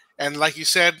had, and like you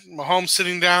said, Mahomes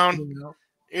sitting down,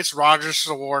 it's Rodgers'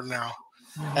 award now.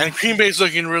 And Green Bay's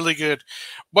looking really good.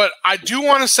 But I do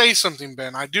want to say something,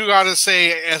 Ben. I do got to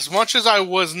say, as much as I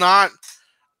was not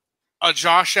a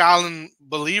Josh Allen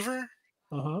believer,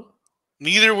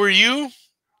 neither were you,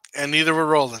 and neither were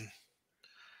Roland.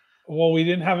 Well, we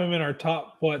didn't have him in our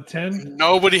top, 10?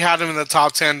 Nobody had him in the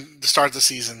top 10 to start the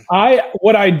season.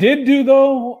 What I did do,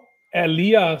 though,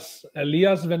 Elias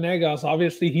Venegas,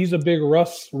 obviously he's a big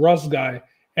Russ guy.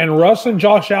 And Russ and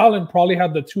Josh Allen probably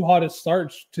had the 2 hottest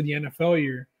starts to the NFL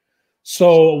year.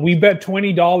 So we bet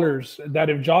 $20 that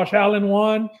if Josh Allen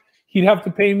won, he'd have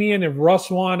to pay me. And if Russ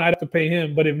won, I'd have to pay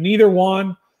him. But if neither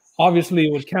won, obviously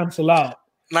it would cancel out.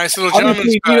 Nice little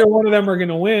gentleman's bet. Neither one of them are going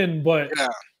to win. But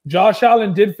Josh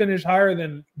Allen did finish higher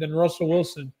than Russell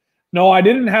Wilson. No, I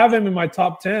didn't have him in my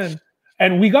top 10.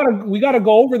 And we gotta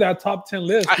go over that top 10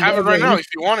 list. I have it right now if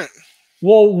you want it.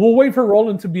 Well, we'll wait for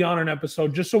Roland to be on an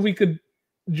episode just so we could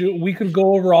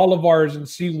go over all of ours and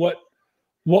see what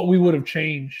we would have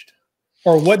changed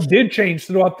or what did change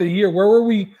throughout the year. Where were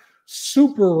we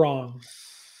super wrong?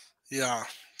 Yeah.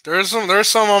 There's some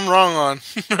I'm wrong on.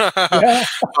 Yeah.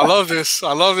 I love this.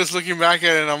 I love this looking back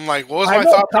at it. I'm like, what was I my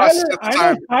know thought process at the I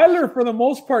time? know Tyler, for the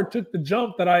most part, took the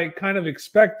jump that I kind of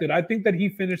expected. I think that he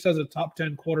finished as a top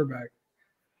 10 quarterback.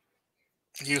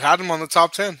 You had him on the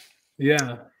top 10.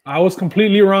 Yeah. I was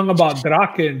completely wrong about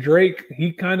Drake and Drake.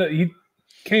 He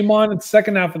came on in the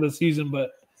second half of the season, but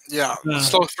Yeah,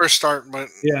 slow first start, but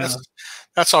yeah,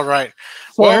 that's all right.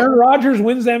 So Aaron Rodgers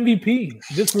wins the MVP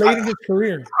this late in his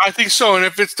career. I think so, and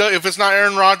if it's not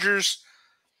Aaron Rodgers,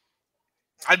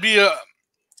 I'd be a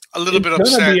little bit upset.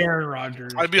 It's gonna be Aaron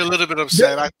Rodgers. I'd be a little bit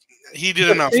upset. He did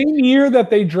enough. Same year that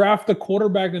they draft the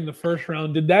quarterback in the first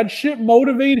round, did that shit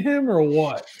motivate him or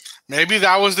what? Maybe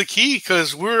that was the key,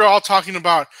 because we were all talking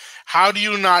about how do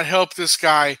you not help this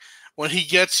guy when he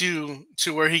gets you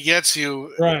to where he gets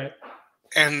you, right?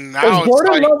 And now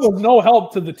Jordan Love was no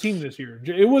help to the team this year.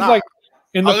 It was like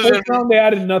in the first round they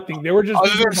added nothing. They were just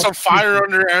other than some fire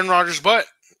under Aaron Rodgers' butt.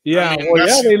 Yeah,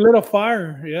 they lit a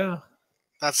fire. Yeah,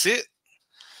 that's it.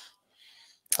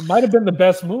 It might have been the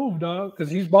best move, dog, because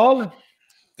he's balling.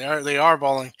 They are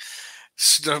balling.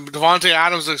 Devontae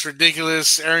Adams looks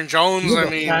ridiculous. Aaron Jones, he's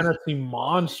a fantasy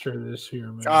monster this year,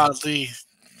 man. Godly.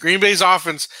 Green Bay's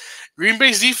offense. Green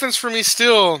Bay's defense for me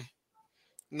still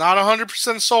not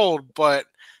 100% sold, but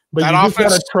that you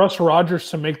offense gotta trust Rodgers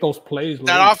to make those plays.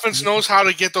 That offense knows how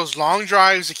to get those long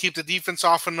drives to keep the defense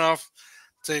off enough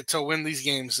to win these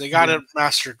games. They got it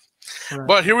mastered. Right.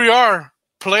 But here we are,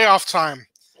 playoff time.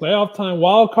 Playoff time,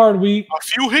 wild card week. A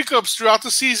few hiccups throughout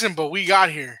the season, but we got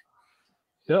here.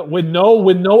 Yeah, with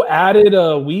no added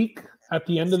week at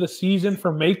the end of the season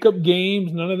for makeup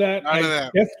games, none of that.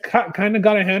 That's kind of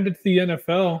got to hand it to the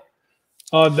NFL.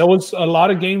 There was a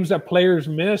lot of games that players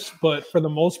missed, but for the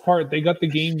most part, they got the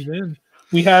games in.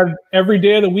 We had every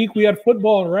day of the week we had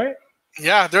football, right?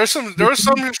 Yeah, there were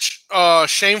some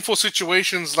shameful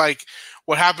situations like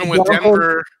what happened with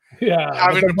Denver. Yeah,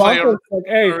 having to play like,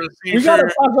 hey, we got to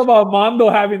talk about Mondo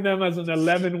having them as an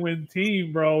 11-win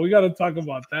team, bro. We got to talk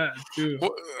about that too.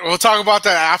 We'll talk about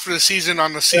that after the season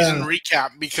on the season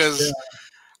recap, because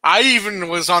I even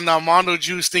was on the Mondo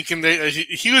juice thinking that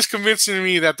he was convincing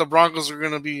me that the Broncos were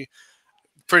going to be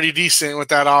pretty decent with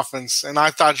that offense, and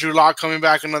I thought Drew Lock coming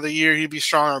back another year he'd be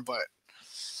stronger, but.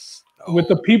 With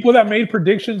the people that made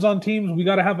predictions on teams, we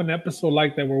got to have an episode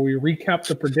like that where we recap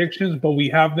the predictions, but we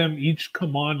have them each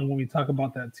come on when we talk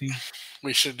about that team.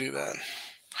 We should do that.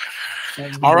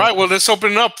 All right, well, let's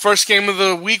open it up. First game of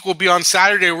the week will be on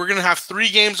Saturday. We're going to have 3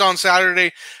 games on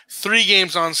Saturday, 3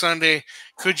 games on Sunday.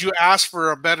 Could you ask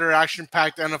for a better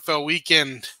action-packed NFL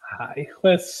weekend?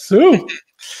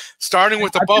 Starting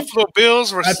with the Buffalo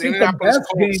Bills versus Indianapolis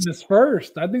Colts. Game is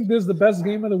first. I think this is the best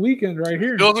game of the weekend right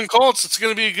here. Bills and Colts. It's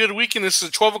going to be a good weekend. This is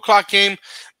a 12 o'clock game.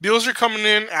 Bills are coming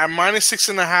in at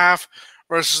 -6.5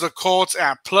 versus the Colts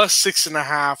at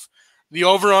 +6.5. The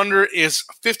over-under is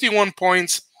 51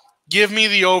 points. Give me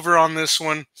the over on this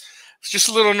one. Just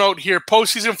a little note here.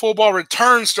 Postseason football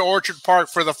returns to Orchard Park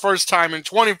for the first time in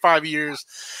 25 years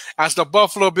as the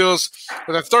Buffalo Bills,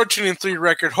 with a 13-3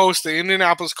 record, host the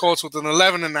Indianapolis Colts with an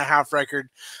 11.5 record.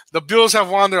 The Bills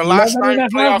have won their last 9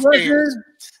 playoff games.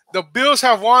 The Bills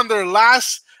have won their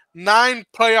last 9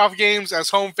 playoff games as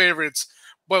home favorites.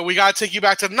 But we got to take you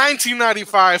back to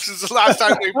 1995 since the last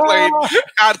time they played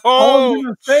at home. I was going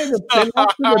to say that they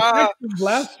lost to the Texans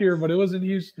last year, but it was in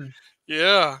Houston.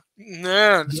 Yeah,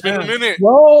 it's been a minute.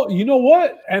 Well, you know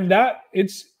what? And that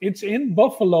it's in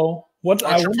Buffalo.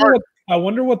 I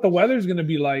wonder what the weather's going to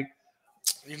be like.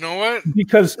 You know what?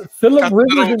 Because Phillip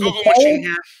Rivers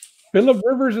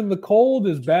in the cold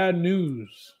is bad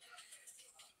news.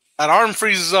 That arm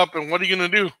freezes up, and what are you going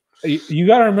to do? You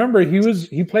got to remember,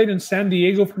 he played in San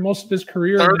Diego for most of his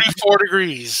career. 34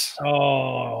 degrees.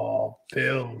 Oh,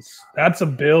 Bills. That's a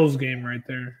Bills game right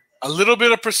there. A little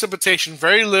bit of precipitation,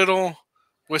 very little,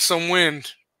 with some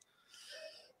wind.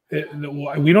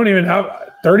 We don't even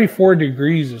have 34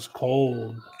 degrees is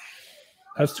cold.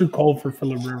 That's too cold for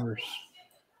Phillip Rivers.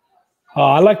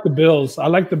 I like the Bills.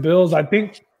 I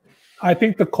think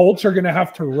the Colts are going to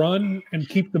have to run and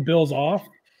keep the Bills off.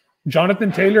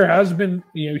 Jonathan Taylor has been,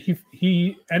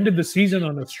 he ended the season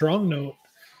on a strong note.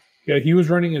 Yeah, he was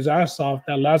running his ass off.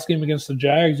 That last game against the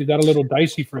Jags, he got a little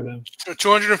dicey for them.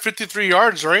 253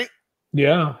 yards, right?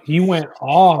 Yeah, he went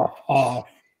off. So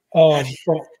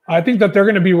I think that they're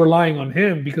going to be relying on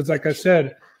him because, like I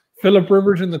said, Phillip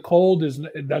Rivers in the cold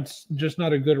that's just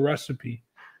not a good recipe.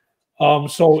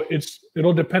 So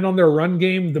it'll depend on their run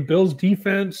game. The Bills'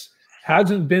 defense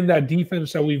hasn't been that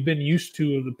defense that we've been used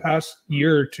to of the past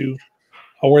year or two,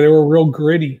 where they were real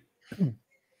gritty.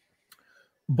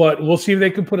 But we'll see if they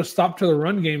can put a stop to the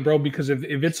run game, bro, because if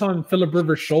it's on Phillip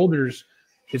Rivers' shoulders,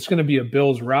 it's going to be a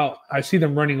Bills route. I see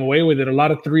them running away with it. A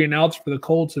lot of 3-and-outs for the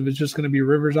Colts. If it's just going to be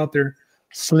Rivers out there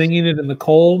slinging it in the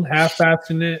cold,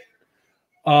 half-assing it.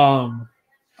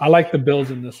 I like the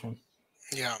Bills in this one.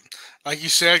 Yeah. Like you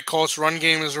said, Colts' run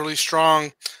game is really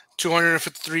strong.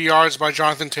 253 yards by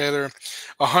Jonathan Taylor.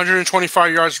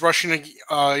 125 yards rushing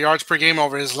yards per game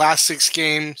over his last 6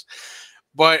 games.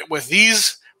 But with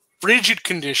these frigid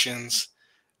conditions,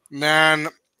 man,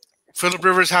 Phillip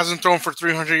Rivers hasn't thrown for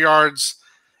 300 yards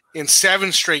in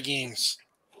 7 straight games.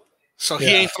 So he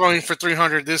ain't throwing for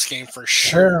 300 this game for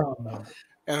sure.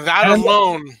 And that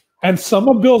alone... And some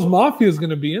of Bill's Mafia is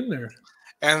going to be in there.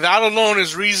 And that alone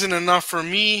is reason enough for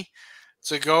me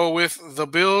to go with the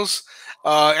Bills.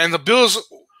 And the Bills,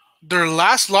 their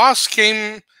last loss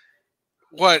came,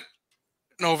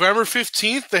 November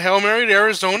 15th, the Hail Mary to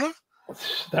Arizona?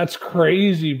 That's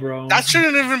crazy, bro. That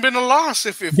shouldn't have even been a loss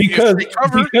if because they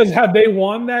covered. Because had they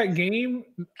won that game,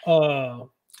 home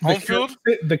field,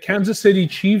 the Kansas City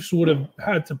Chiefs would have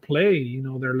had to play,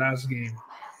 their last game.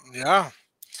 Yeah.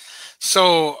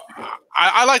 So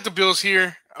I like the Bills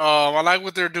here. I like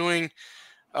what they're doing.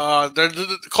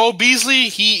 Cole Beasley,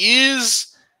 he is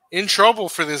in trouble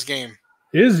for this game.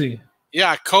 Is he?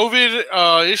 Yeah,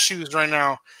 COVID issues right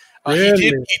now. Really?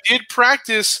 He did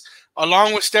practice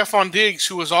along with Stephon Diggs,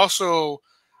 who was also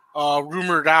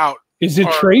rumored out. Is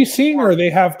it tracing or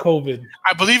they have COVID?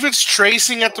 I believe it's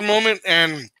tracing at the moment,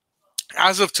 and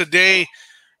as of today,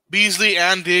 Beasley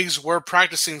and Diggs were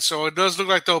practicing, so it does look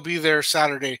like they'll be there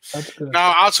Saturday. That's good.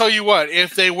 Now, I'll tell you what,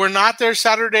 if they were not there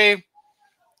Saturday,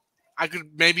 I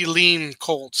could maybe lean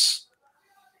Colts.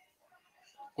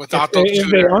 Without those two,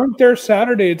 if they aren't there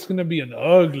Saturday, it's going to be an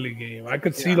ugly game. I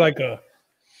could see like a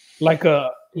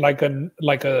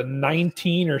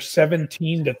 19 or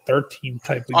 17 to 13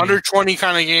 type of under game. 20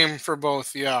 kind of game for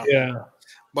both. Yeah. Yeah.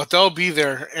 But they'll be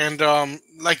there, and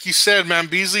like you said, man,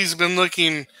 Beasley's been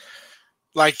looking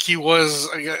like he was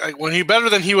better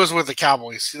than he was with the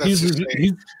Cowboys. He's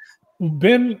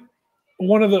been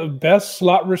one of the best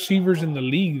slot receivers in the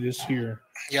league this year.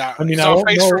 Yeah, I mean, he's on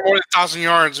pace for more than 1,000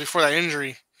 yards before that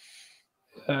injury.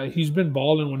 He's been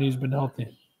balling when he's been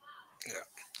healthy. Yeah,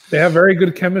 they have very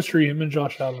good chemistry, him and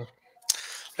Josh Allen.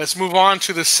 Let's move on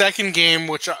to the second game,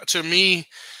 which to me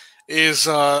is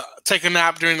take a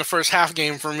nap during the first half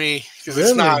game for me, because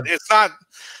it's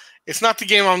not the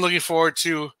game I'm looking forward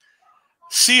to.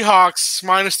 Seahawks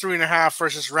 -3.5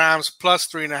 versus Rams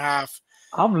 +3.5.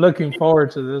 I'm looking forward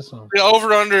to this one. The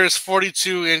over-under is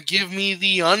 42, and give me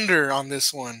the under on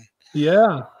this one.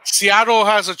 Yeah. Seattle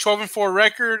has a 12-4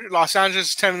 record. Los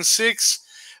Angeles 10-6.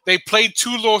 They played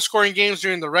 2 low-scoring games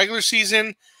during the regular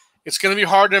season. It's going to be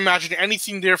hard to imagine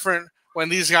anything different when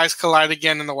these guys collide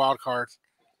again in the wild card.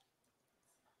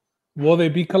 Will they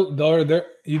be?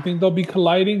 You think they'll be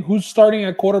colliding? Who's starting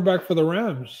at quarterback for the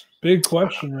Rams? Big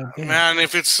question right there. Man,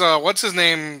 if it's what's his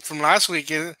name from last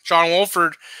week, John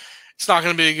Wolford, it's not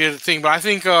going to be a good thing. But I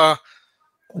think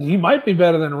he might be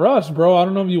better than Russ, bro. I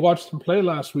don't know if you watched him play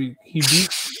last week. He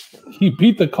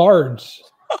beat the Cards.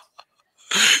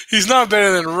 He's not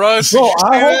better than Russ. Bro,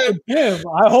 I hope it's him.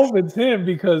 I hope it's him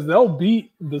because they'll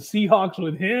beat the Seahawks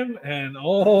with him. And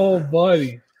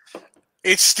buddy.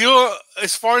 It's still,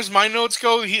 as far as my notes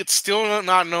go, it's still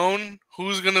not known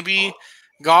who's going to be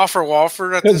Goff or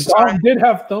Wolford at this time. Goff did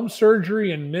have thumb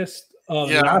surgery and missed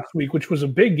last week, which was a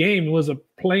big game. It was a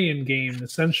play-in game,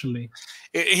 essentially.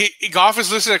 Goff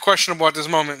is listed as questionable at this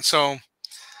moment. So,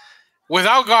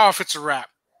 without Goff, it's a wrap.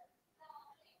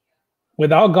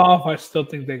 Without Goff, I still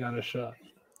think they got a shot.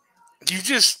 You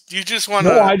just want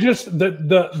to...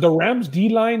 No, the Rams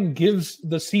D-line gives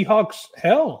the Seahawks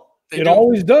hell. It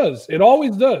always does. It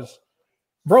always does.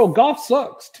 Bro, Goff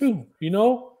sucks too,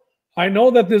 I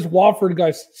know that this Wofford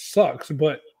guy sucks,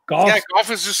 but Goff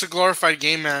is just a glorified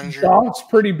game manager. Goff's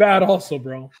pretty bad also,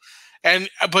 bro.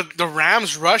 But the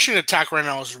Rams' rushing attack right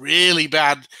now is really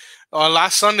bad.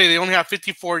 Last Sunday, they only had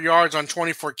 54 yards on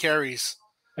 24 carries.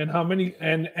 And how many?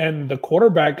 And the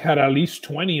quarterback had at least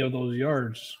 20 of those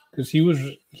yards because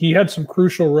he had some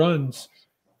crucial runs.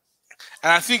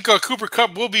 And I think Cooper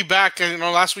Kupp will be back.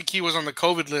 Last week he was on the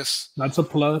COVID list. That's a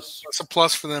plus. That's a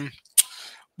plus for them.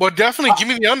 But definitely give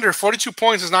me the under. 42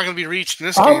 points is not going to be reached in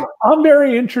this game. I'm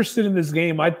very interested in this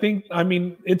game.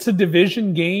 It's a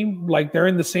division game. Like, they're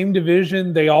in the same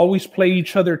division. They always play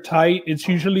each other tight. It's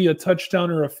usually a touchdown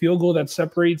or a field goal that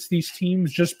separates these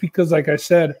teams just because, like I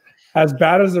said, as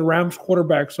bad as the Rams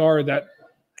quarterbacks are,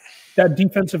 that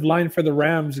defensive line for the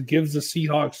Rams gives the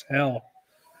Seahawks hell.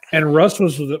 And Russ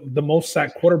was the most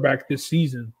sacked quarterback this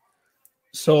season.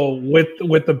 So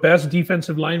with the best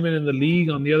defensive lineman in the league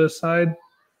on the other side,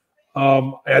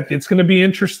 It's going to be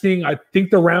interesting. I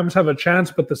think the Rams have a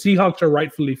chance, but the Seahawks are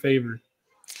rightfully favored.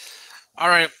 All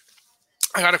right.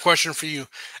 I got a question for you.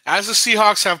 As the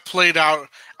Seahawks have played out,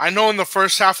 I know in the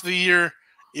first half of the year,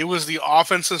 it was the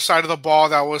offensive side of the ball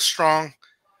that was strong.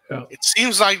 Yeah. It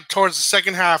seems like towards the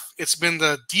second half, it's been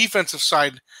the defensive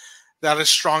side that is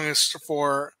strongest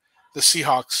for the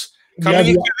Seahawks. Coming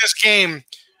into this game,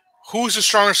 who's the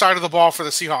stronger side of the ball for the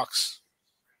Seahawks?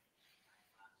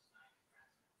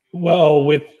 Well,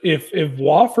 if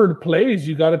Wofford plays,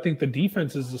 you got to think the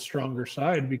defense is the stronger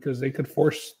side because they could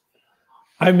force.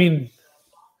 I mean,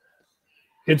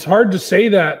 it's hard to say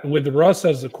that with Russ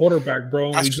as the quarterback,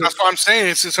 bro. That's what I'm saying.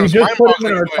 We just put him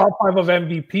in our top 5 of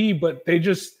MVP, but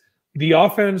the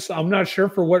offense, I'm not sure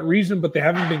for what reason, but they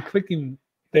haven't been clicking.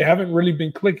 They haven't really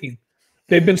been clicking.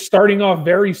 They've been starting off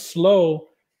very slow,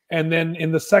 and then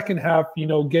in the second half,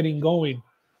 getting going.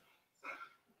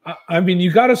 I mean,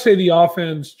 you got to say the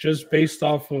offense just based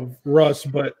off of Russ,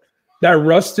 but that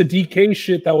Russ to DK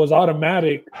shit that was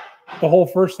automatic the whole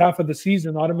first half of the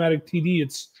season, automatic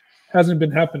TD, hasn't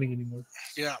been happening anymore.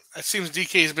 Yeah, it seems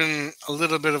DK has been a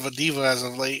little bit of a diva as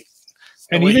of late.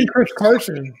 And even Chris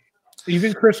Carson,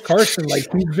 like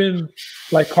he's been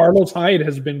like Carlos Hyde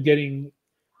has been getting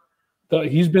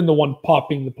he's been the one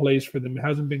popping the plays for them. It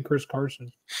hasn't been Chris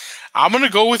Carson. I'm going to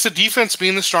go with the defense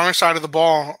being the stronger side of the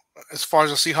ball as far as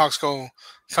the Seahawks go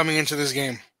coming into this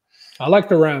game. I like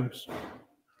the Rams.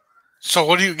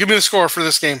 So give me the score for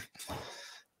this game?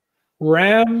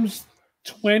 Rams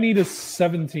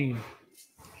 20-17.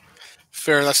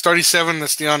 Fair. That's 37.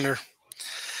 That's the under.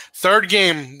 Third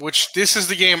game, which this is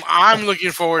the game I'm looking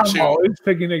forward to. I'm always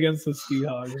picking against the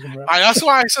Seahawks. That's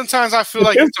why sometimes I feel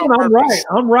like it's on purpose. I'm right.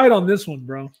 I'm right on this one,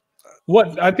 bro.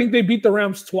 What? I think they beat the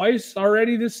Rams twice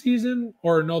already this season,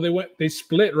 or no? They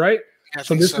split, right?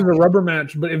 So this is a rubber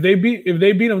match. But if they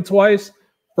beat them twice,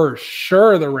 for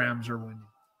sure the Rams are winning.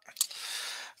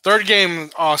 Third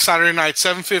game, Saturday night,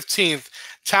 7/15.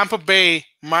 Tampa Bay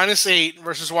 -8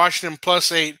 versus Washington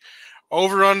 +8.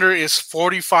 Over-under is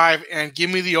 45, and give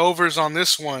me the overs on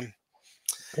this one.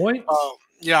 Points?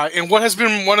 Yeah, and what has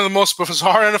been one of the most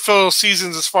bizarre NFL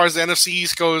seasons as far as the NFC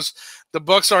East goes, the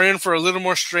Bucs are in for a little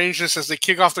more strangeness as they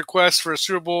kick off their quest for a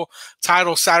Super Bowl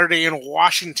title Saturday in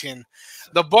Washington.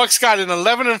 The Bucs got an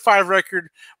 11-5 record,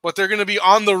 but they're going to be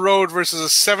on the road versus a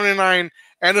 7-9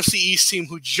 NFC East team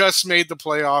who just made the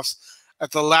playoffs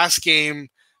at the last game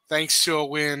thanks to a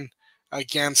win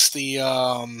against the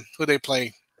who they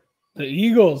play. The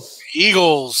Eagles.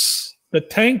 The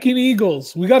tanking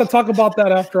Eagles. We got to talk about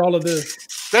that after all of this.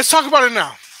 Let's talk about it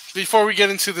now before we get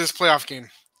into this playoff game.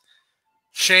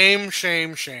 Shame.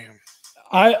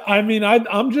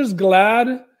 I'm just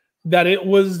glad that it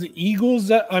was the Eagles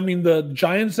the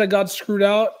Giants that got screwed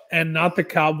out and not the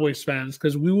Cowboys fans,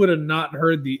 because we would have not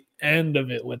heard the end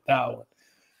of it with that one.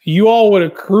 You all would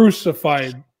have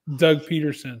crucified Doug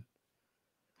Peterson.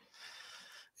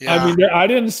 Yeah. I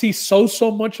didn't see so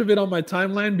much of it on my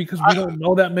timeline because we don't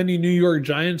know that many New York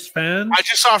Giants fans. I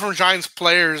just saw from Giants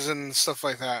players and stuff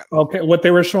like that. Okay, what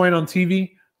they were showing on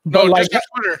TV. But just on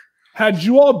Twitter. Had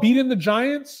you all beaten the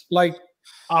Giants, like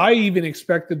I even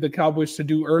expected the Cowboys to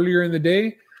do earlier in the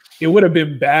day, it would have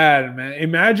been bad, man.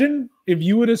 Imagine if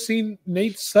you would have seen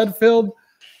Nate Sudfeld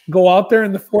go out there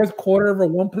in the fourth quarter of a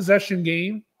one-possession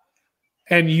game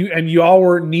and you all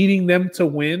were needing them to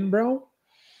win, bro.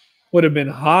 Would have been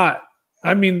hot.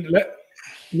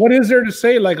 What is there to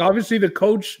say? Like, obviously the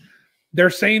coach, they're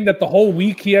saying that the whole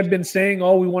week he had been saying,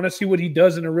 we want to see what he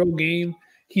does in a real game.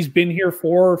 He's been here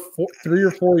for 3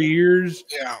 or 4 years.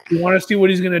 Yeah. We want to see what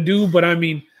he's going to do. But,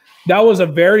 that was a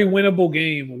very winnable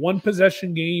game,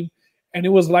 one-possession game, and it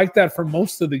was like that for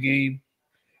most of the game.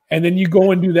 And then you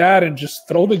go and do that and just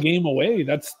throw the game away.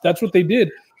 That's what they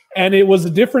did. And it was the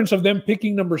difference of them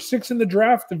picking number 6 in the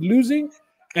draft of losing.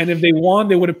 And if they won,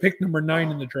 they would have picked number 9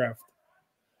 in the draft.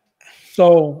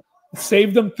 So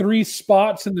saved them 3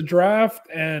 spots in the draft,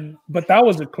 but that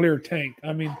was a clear tank.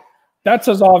 That's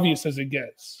as obvious as it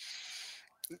gets.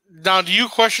 Now, do you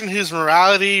question his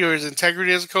morality or his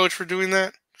integrity as a coach for doing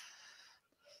that?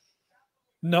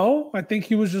 No, I think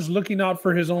he was just looking out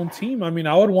for his own team. I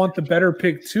would want the better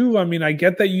pick too. I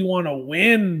get that you want to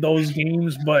win those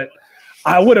games, but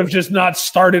I would have just not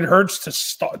started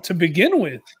Hurts to begin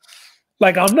with.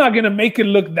 Like, I'm not going to make it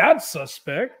look that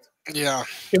suspect. Yeah.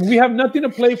 If we have nothing to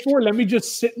play for, let me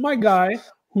just sit my guy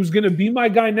who's going to be my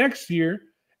guy next year.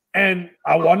 And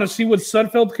I want to see what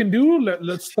Sudfeld can do.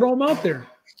 Let's throw him out there.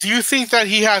 Do you think that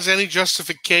he has any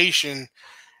justification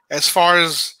as far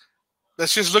as,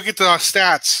 let's just look at the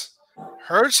stats.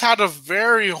 Hurts had a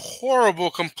very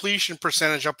horrible completion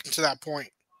percentage up until that point.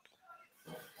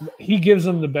 he gives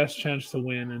them the best chance to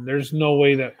win, and there's no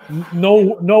way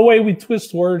no way we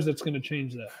twist words that's going to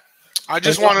change that. I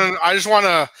just want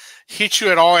to hit you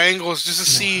at all angles just to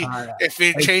see if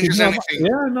it changes anything.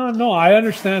 Yeah, no, I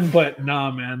understand, but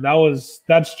nah, man, that's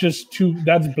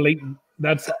blatant.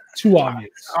 That's too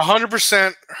obvious.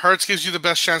 100%. Hurts gives you the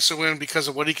best chance to win because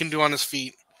of what he can do on his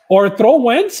feet. Or throw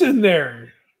Wentz in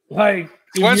there, like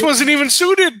Wentz wasn't even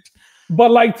suited. But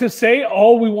like to say,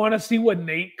 oh, we want to see what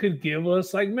Nate could give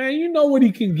us. Like, man, you know what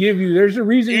he can give you. There's a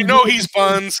reason. He's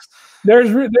buns. There's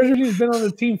a reason he's been on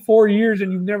the team 4 years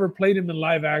and you've never played him in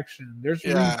live action. There's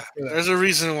a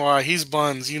reason why he's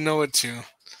buns. You know it too.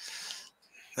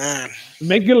 Man,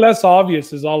 make it less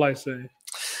obvious is all I say.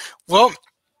 Well,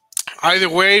 either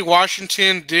way,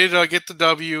 Washington did get the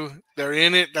W. They're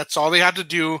in it. That's all they had to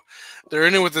do. They're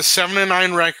in it with a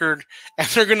 7-9 record, and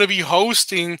they're going to be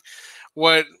hosting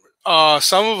what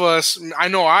some of us. I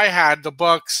know I had the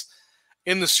Bucks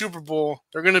in the Super Bowl.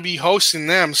 They're going to be hosting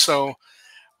them. So,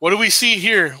 what do we see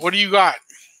here? What do you got?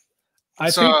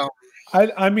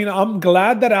 I'm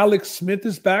glad that Alex Smith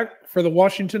is back for the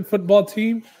Washington football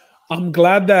team. I'm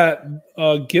glad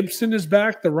that Gibson is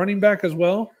back, the running back as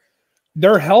well.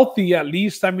 They're healthy at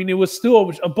least. I mean, it was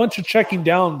still a bunch of checking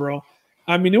down, bro.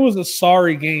 I mean, it was a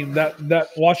sorry game, that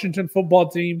Washington football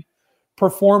team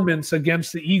performance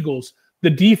against the Eagles. The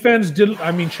defense did.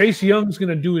 I mean, Chase Young's going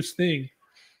to do his thing.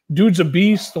 Dude's a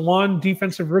beast. Won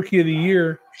Defensive Rookie of the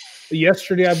Year.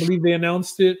 Yesterday, I believe they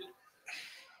announced it.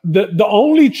 The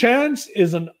only chance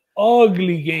is an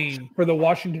ugly game for the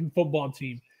Washington football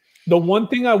team. The one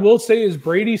thing I will say is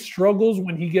Brady struggles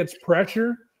when he gets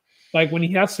pressure, like when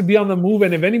he has to be on the move.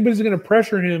 And if anybody's going to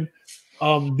pressure him,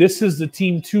 this is the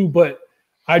team too. But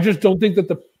I just don't think that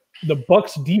the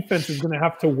Bucks defense is going to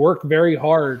have to work very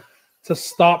hard to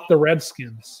stop the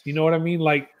Redskins. You know what I mean?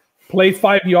 Like play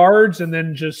 5 yards and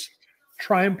then just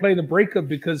try and play the breakup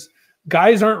because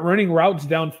guys aren't running routes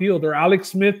downfield, or Alex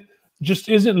Smith just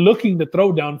isn't looking to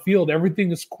throw downfield.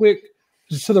 Everything is quick.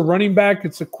 Just to the running back,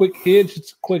 it's a quick hitch,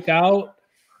 it's a quick out.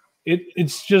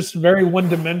 It's just very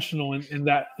one-dimensional in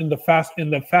the facet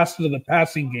of the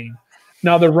passing game.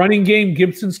 Now the running game,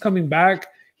 Gibson's coming back.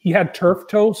 He had turf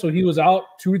toe, so he was out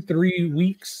 2-3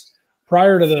 weeks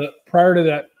prior to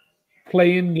that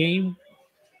play-in game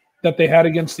that they had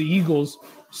against the Eagles.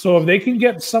 So if they can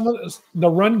get some of the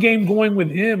run game going with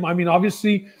him, I mean,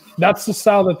 obviously that's the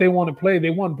style that they want to play. They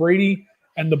want Brady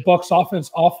and the Bucks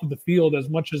offense off of the field as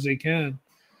much as they can.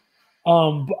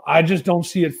 But I just don't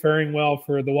see it faring well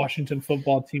for the Washington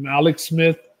football team. Alex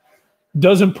Smith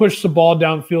doesn't push the ball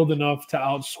downfield enough to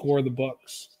outscore the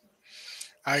Bucks.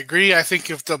 I agree. I think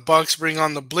if the Bucks bring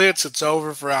on the blitz, it's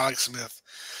over for Alex Smith.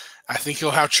 I think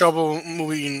he'll have trouble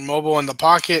moving mobile in the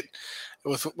pocket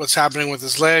with what's happening with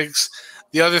his legs.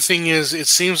 The other thing is, it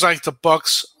seems like the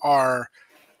Bucks are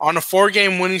on a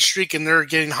 4-game winning streak, and they're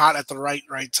getting hot at the right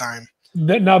time.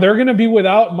 Now they're going to be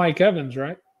without Mike Evans,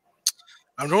 right?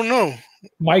 I don't know.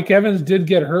 Mike Evans did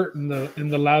get hurt in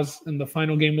the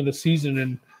final game of the season,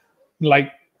 and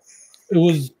like it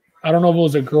was, I don't know if it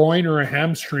was a groin or a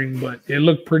hamstring, but it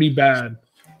looked pretty bad.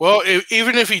 Well,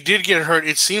 even if he did get hurt,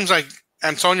 it seems like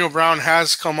Antonio Brown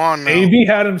has come on now. AB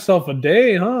had himself a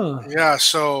day, huh? Yeah,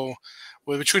 so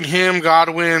between him,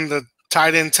 Godwin, the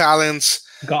tight end talents,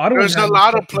 there's a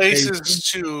lot of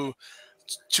places to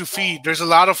feed. There's a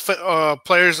lot of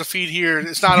players to feed here.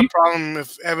 It's not a problem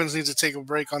if Evans needs to take a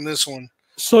break on this one.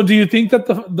 So do you think that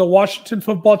the Washington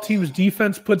football team's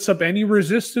defense puts up any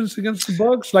resistance against the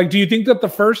Bucs? Like, do you think that the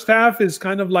first half is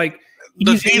kind of like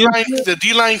the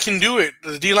D-line can do it.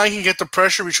 The D-line can get the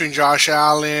pressure between Josh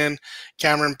Allen,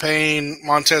 Cameron Payne,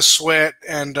 Montez Sweat,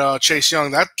 and Chase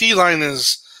Young. That D-line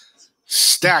is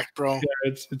stacked, bro. Yeah,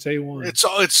 it's A1.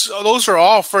 It's those are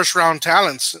all first-round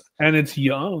talents. And it's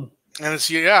young. And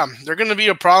they're going to be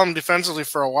a problem defensively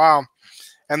for a while.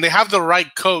 And they have the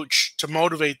right coach to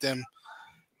motivate them.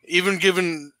 Even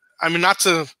given, I mean, not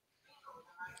to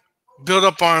build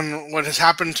up on what has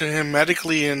happened to him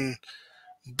medically,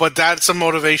 but that's a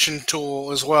motivation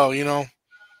tool as well, you know.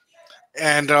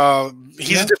 And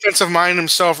he's a defensive mind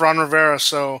himself, Ron Rivera.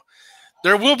 So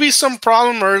there will be some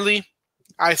problem early.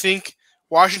 I think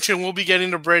Washington will be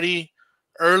getting to Brady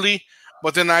early,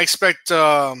 but then I expect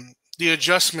the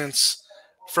adjustments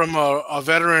from a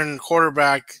veteran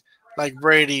quarterback like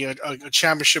Brady, a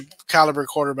championship caliber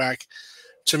quarterback,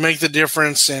 to make the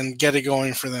difference and get it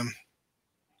going for them.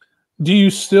 Do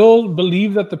you still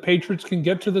believe that the Patriots can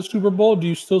get to the Super Bowl? Do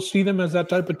you still see them as that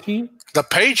type of team? The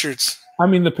Patriots? I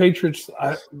mean, the Patriots.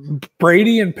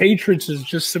 Brady and Patriots is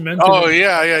just cemented. Oh,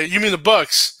 yeah. You mean the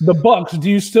Bucks? The Bucks.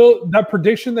 Do you still – that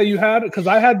prediction that you had – because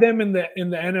I had them in the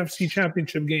NFC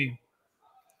Championship game.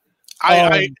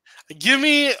 I give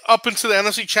me up into the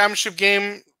NFC Championship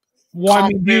game. Well, I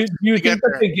mean, do you think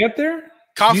that they get there?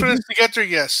 Confidence to get there,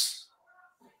 yes.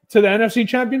 To the NFC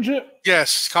Championship?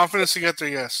 Yes, confidence to get there,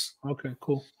 yes. Okay,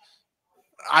 cool.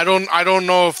 I don't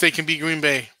know if they can beat Green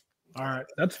Bay. All right,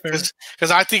 that's fair.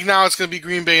 Because I think now it's going to be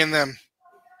Green Bay and them.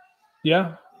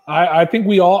 Yeah, I think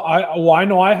we all.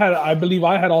 I believe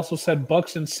I had also said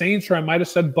Bucks and Saints, or I might have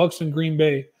said Bucks and Green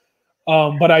Bay.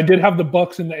 But I did have the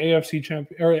Bucks in the AFC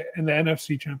champion or in the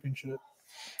NFC Championship.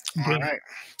 All right.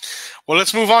 Well,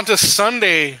 let's move on to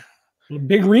Sunday.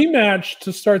 Big rematch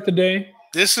to start the day.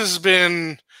 This has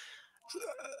been.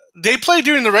 They played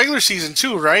during the regular season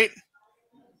too, right?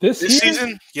 This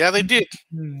season? Yeah, they did.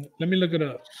 Let me look it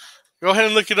up. Go ahead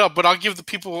and look it up, but I'll give the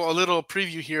people a little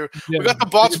preview here. Yeah. We got the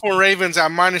Baltimore Ravens at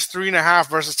 -3.5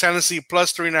 versus Tennessee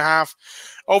 +3.5.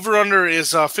 Over-under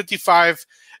is 55.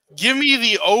 Give me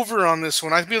the over on this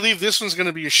one. I believe this one's going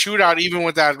to be a shootout even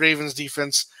with that Ravens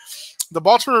defense. The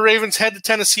Baltimore Ravens head to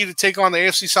Tennessee to take on the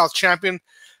AFC South champion.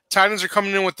 Titans are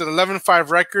coming in with an 11-5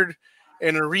 record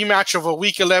in a rematch of a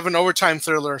Week 11 overtime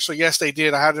thriller. So, yes, they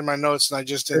did. I had it in my notes, and I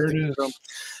just didn't.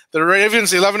 The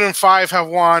Ravens, 11-5, have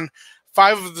won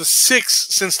 5 of the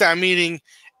 6 since that meeting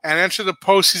and enter the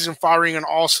postseason firing on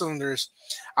all cylinders.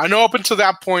 I know up until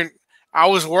that point, I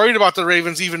was worried about the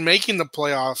Ravens even making the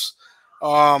playoffs.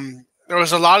 There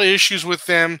was a lot of issues with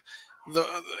them,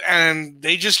 and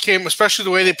they just came, especially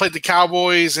the way they played the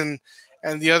Cowboys and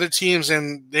the other teams,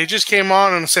 and they just came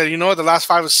on and said, you know what, the last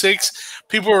 5 or 6,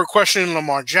 people were questioning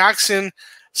Lamar Jackson,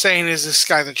 saying, is this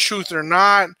guy the truth or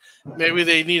not? Maybe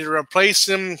they need to replace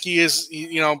him. There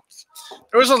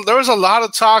was a lot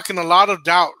of talk and a lot of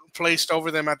doubt placed over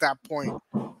them at that point.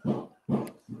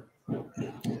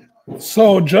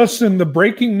 So, Justin, the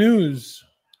breaking news.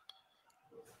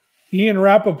 Ian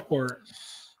Rappaport.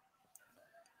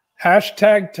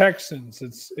 #Texans.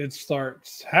 It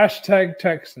starts.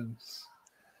 #Texans.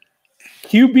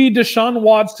 QB Deshaun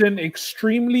Watson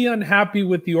extremely unhappy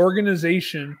with the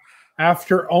organization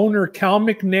after owner Cal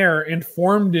McNair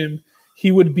informed him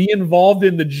he would be involved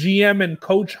in the GM and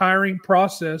coach hiring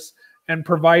process and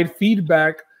provide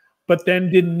feedback, but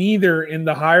then did neither in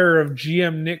the hire of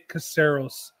GM Nick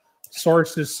Caseros,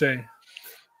 sources say.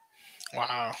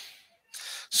 Wow.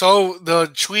 So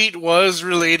the tweet was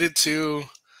related to...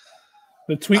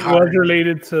 The tweet was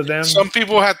related to them. Some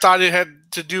people had thought it had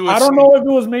to do with... I don't know if it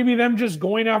was maybe them just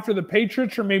going after the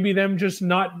Patriots or maybe them just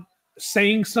not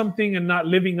saying something and not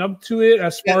living up to it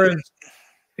as far as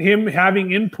him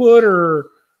having input or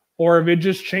if it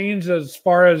just changed as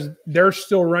far as they're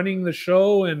still running the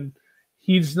show and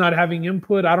he's not having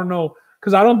input. I don't know.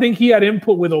 Because I don't think he had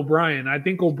input with O'Brien. I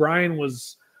think O'Brien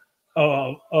was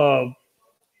a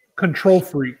control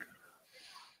freak.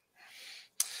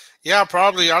 Yeah,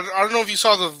 probably. I don't know if you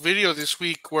saw the video this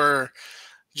week where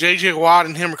J.J. Watt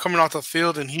and him are coming off the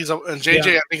field, and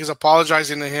J.J. I think is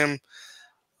apologizing to him,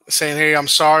 saying, "Hey, I'm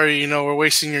sorry. We're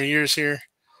wasting your years here."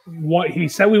 What he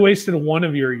said, we wasted one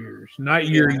of your years, not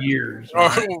your years.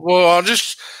 Right? Well,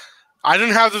 I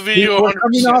didn't have the video. We're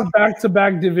coming off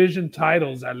back-to-back division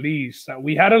titles, at least.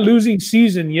 We had a losing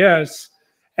season, yes,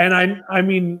 and I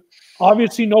mean,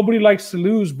 obviously nobody likes to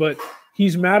lose, but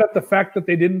he's mad at the fact that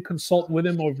they didn't consult with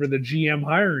him over the GM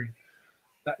hiring.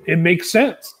 It makes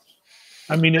sense.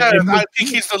 I mean, I think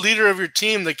he's the leader of your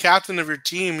team, the captain of your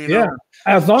team. Yeah,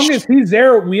 as long as he's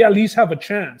there, we at least have a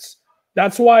chance.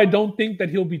 That's why I don't think that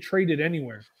he'll be traded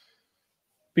anywhere.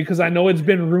 Because I know it's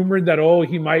been rumored that,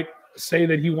 he might say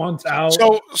that he wants out.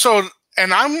 So,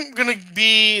 and I'm going to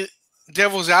be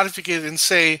devil's advocate and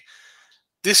say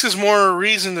this is more a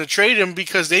reason to trade him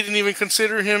because they didn't even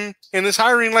consider him in this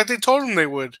hiring like they told him they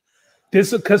would.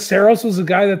 Caseros was a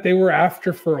guy that they were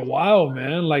after for a while,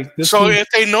 man. If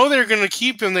they know they're going to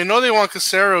keep him, they know they want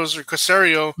Caseros or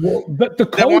Caserio. Well, but the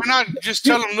coach, why not just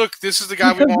tell them, look, this is the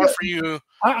guy we want for you.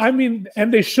 I mean,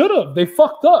 and they should have. They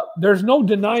fucked up. There's no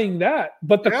denying that.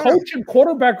 But the coach and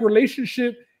quarterback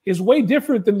relationship is way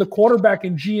different than the quarterback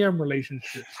and GM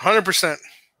relationship. 100%.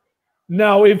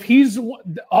 Now, if he's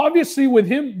obviously with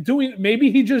him doing,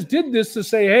 maybe he just did this to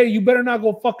say, hey, you better not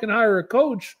go fucking hire a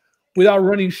coach without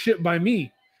running shit by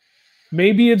me.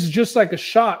 Maybe it's just like a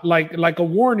shot, like a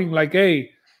warning, like,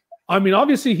 hey, I mean,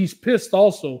 obviously he's pissed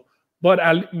also, but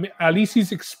at least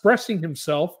he's expressing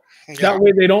himself. Yeah. That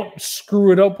way they don't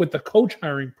screw it up with the coach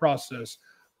hiring process.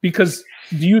 Because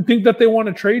do you think that they want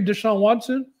to trade Deshaun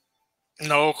Watson?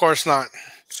 No, of course not.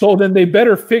 So then they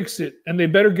better fix it, and they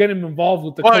better get him involved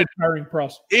with the coach hiring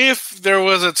process. If there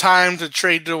was a time to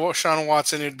trade Deshaun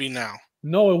Watson, it'd be now.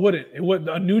 No, it wouldn't. It would.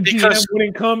 A new GM Because-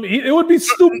 wouldn't come. It would be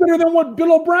stupider than what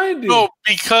Bill O'Brien did. No,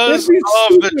 because It'd be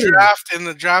of the stupid. draft and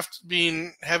the draft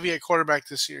being heavy at quarterback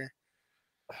this year.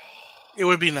 It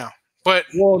would be now. But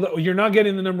Well, you're not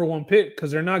getting the number 1 pick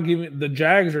because they're not giving. The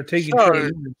Jags are taking. Sure. Trey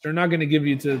Lance. They're not going to give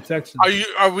you to the Texans.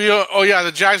 are we? Oh yeah,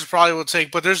 the Jags probably will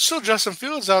take. But there's still Justin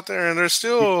Fields out there, and there's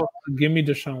still Give me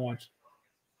Deshaun Watson,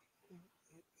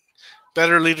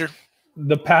 better leader.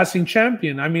 the passing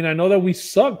champion. I mean, I know that we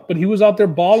suck, but he was out there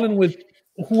balling with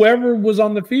whoever was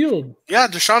on the field. Yeah,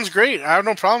 Deshaun's great. I have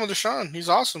no problem with Deshaun. He's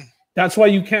awesome. That's why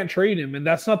you can't trade him, and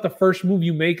that's not the first move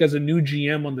you make as a new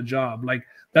GM on the job. Like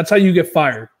that's how you get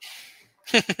fired.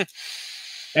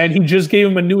 And he just gave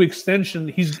him a new extension.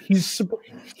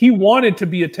 He wanted to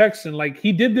be a Texan. Like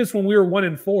he did this when we were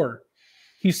 1-4.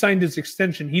 He signed his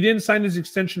extension. He didn't sign his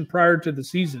extension prior to the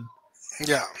season.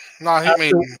 Yeah, no,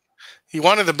 he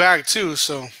wanted the bag too.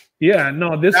 So Yeah,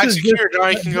 no, this that's is secured. just, Now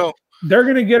he can go. they're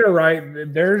gonna get it right.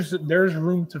 There's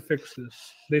room to fix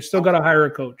this. They still gotta hire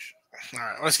a coach. All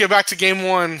right, let's get back to game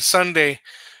 1 Sunday.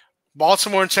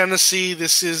 Baltimore and Tennessee.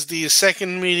 This is the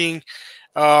second meeting.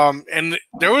 And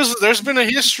there's been a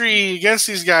history against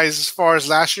these guys as far as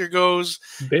last year goes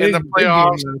in the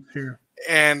playoffs. Here.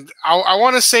 And I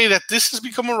want to say that this has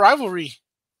become a rivalry.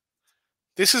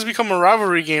 This has become a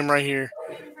rivalry game right here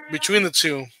between the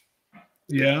two.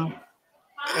 Yeah.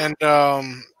 And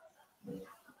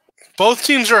both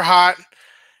teams are hot.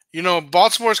 You know,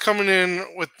 Baltimore's coming in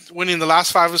with winning the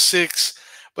last 5 of 6,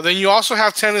 but then you also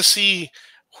have Tennessee,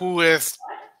 who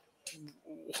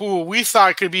we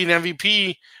thought could be an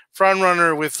MVP front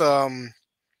runner with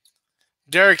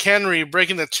Derrick Henry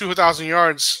breaking the 2,000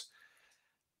 yards.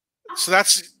 So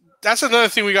that's another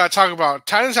thing we got to talk about.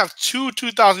 Titans have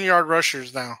 2,000-yard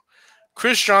rushers now,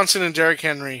 Chris Johnson and Derrick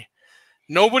Henry.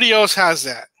 Nobody else has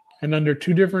that. And under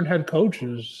 2 different head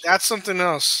coaches. That's something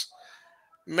else.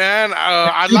 Man,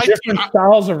 I like different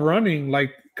styles of running,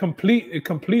 like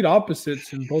complete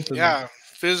opposites in both of them. Yeah,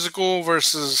 physical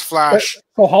versus flash.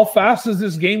 So how fast is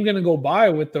this game going to go by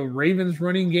with the Ravens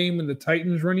running game and the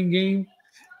Titans running game?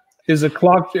 Is it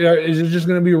just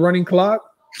going to be a running clock?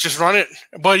 Just run it.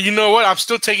 But you know what? I'm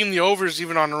still taking the overs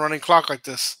even on a running clock like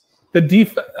this.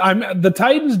 The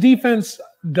Titans defense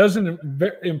doesn't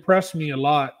impress me a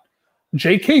lot.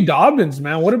 J.K. Dobbins,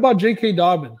 man. What about J.K.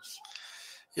 Dobbins?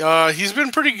 He's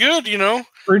been pretty good, you know.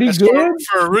 Pretty good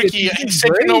for a rookie. He's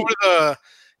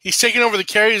taking over the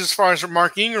carries as far as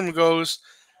Mark Ingram goes.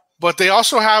 But they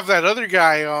also have that other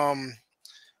guy,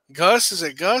 Gus. Is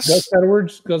it Gus? Gus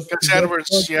Edwards. Gus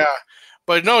Edwards, yeah.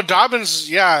 But no, Dobbins,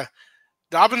 yeah.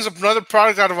 Dobbins, another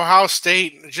product out of Ohio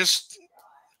State, just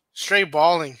straight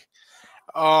balling.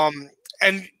 And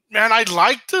man, I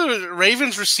like the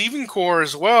Ravens receiving core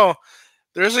as well.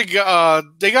 There's they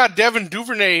got Devin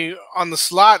Duvernay on the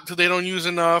slot who they don't use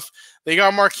enough. They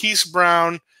got Marquise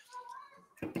Brown.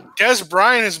 Des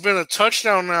Bryant has been a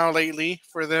touchdown now lately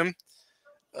for them.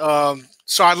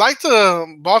 So I like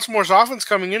the Baltimore's offense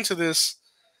coming into this.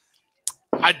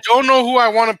 I don't know who I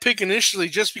want to pick initially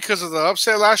just because of the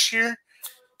upset last year.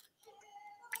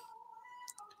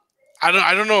 I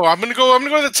don't know. I'm gonna go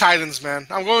with the Titans, man.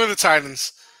 I'm going with the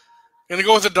Titans. I'm gonna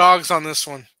go with the dogs on this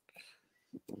one.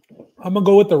 I'm gonna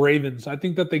go with the Ravens. I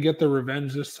think that they get their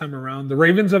revenge this time around. The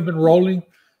Ravens have been rolling.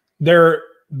 They're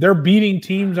beating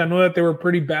teams. I know that they were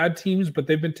pretty bad teams, but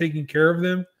they've been taking care of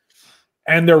them.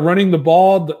 And they're running the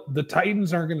ball. The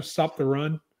Titans aren't going to stop the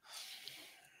run.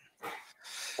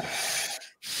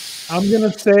 I'm going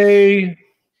to say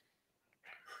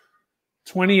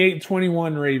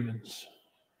 28-21 Ravens.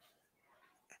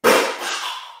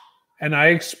 And I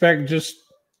expect, just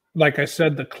like I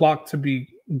said, the clock to be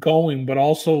going, but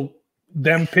also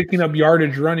them picking up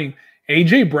yardage running.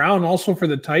 A.J. Brown also for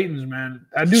the Titans, man.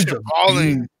 That dude's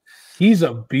balling. He's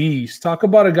a beast. Talk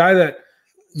about a guy that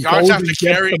yards after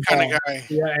carry kind of guy.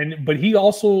 Yeah, but he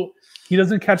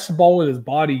doesn't catch the ball with his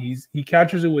body. He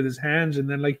catches it with his hands, and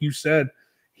then like you said,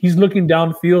 he's looking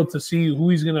downfield to see who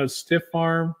he's gonna stiff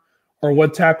arm or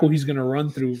what tackle he's gonna run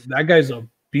through. That guy's a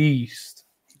beast.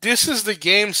 This is the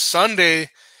game Sunday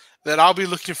that I'll be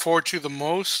looking forward to the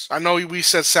most. I know we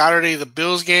said Saturday, the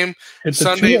Bills game. It's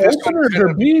Sunday. This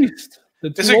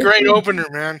is a great opener,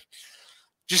 man.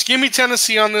 Just give me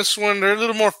Tennessee on this one. They're a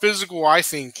little more physical, I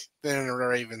think, than the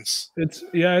Ravens. It's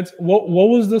what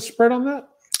was the spread on that?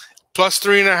 Plus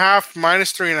 3.5,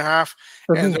 minus 3.5,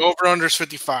 and the over-under is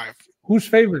 55. Who's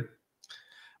favored?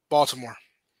 Baltimore.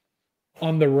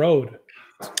 On the road.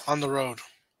 On the road.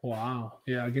 Wow.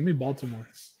 Yeah, give me Baltimore.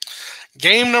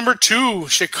 Game number 2,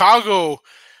 Chicago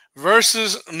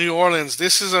versus New Orleans.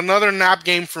 This is another nap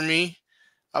game for me.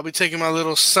 I'll be taking my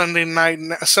little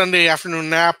Sunday afternoon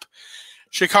nap.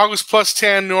 Chicago's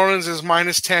 +10. New Orleans is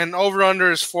 -10.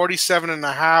 Over-under is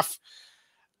 47.5.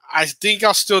 I think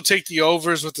I'll still take the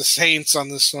overs with the Saints on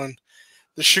this one.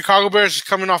 The Chicago Bears are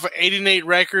coming off an 8-8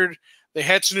 record. They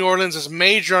head to New Orleans as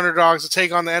major underdogs to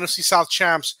take on the NFC South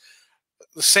champs,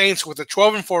 the Saints, with a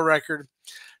 12-4 record.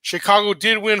 Chicago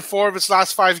did win 4 of its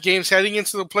last 5 games heading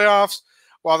into the playoffs,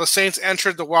 while the Saints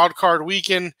entered the wild card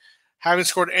weekend, having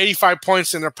scored 85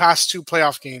 points in their past 2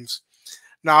 playoff games.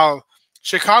 Now,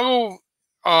 Chicago,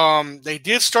 they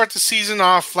did start the season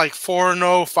off like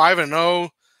 4-0, 5-0,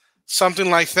 something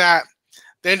like that.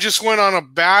 Then just went on a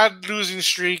bad losing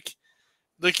streak,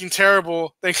 looking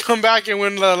terrible. They come back and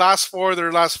win the last 4 of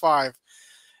their last 5.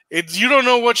 You don't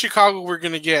know what Chicago we're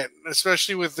going to get,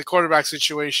 especially with the quarterback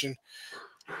situation.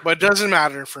 But it doesn't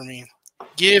matter for me.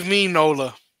 Give me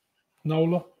NOLA.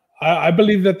 NOLA. I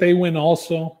believe that they win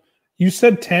also. You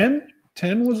said 10?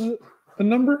 10 was the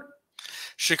number?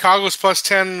 Chicago's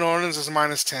 +10. New Orleans is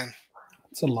 -10.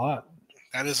 That's a lot.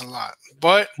 That is a lot.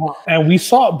 But and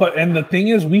the thing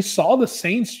is, we saw the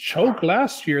Saints choke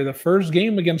last year, the first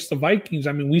game against the Vikings.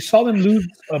 I mean, we saw them lose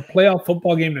a playoff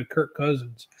football game to Kirk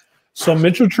Cousins. So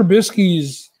Mitchell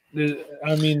Trubisky's,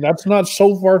 I mean, that's not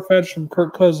so far-fetched from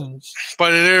Kirk Cousins.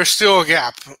 But there's still a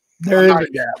gap. There is a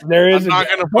gap. There is I'm not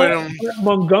going to put him.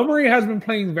 Montgomery has been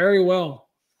playing very well.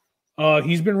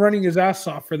 He's been running his ass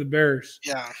off for the Bears.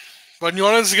 Yeah. But New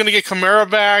Orleans is going to get Kamara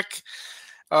back.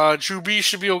 Drew Brees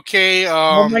should be okay.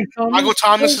 Michael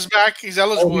Thomas is back. He's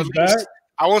eligible. He's back?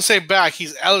 I won't say back.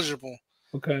 He's eligible.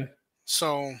 Okay.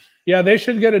 So. Yeah, they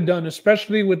should get it done,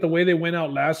 especially with the way they went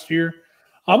out last year.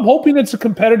 I'm hoping it's a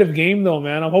competitive game, though,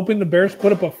 man. I'm hoping the Bears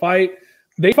put up a fight.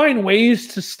 They find ways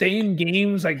to stay in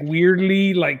games, like,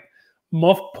 weirdly, like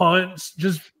muff punts,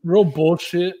 just real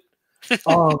bullshit.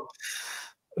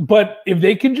 But if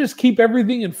they can just keep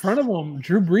everything in front of them,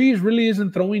 Drew Brees really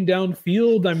isn't throwing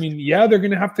downfield. I mean, yeah, they're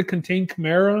going to have to contain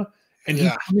Kamara, and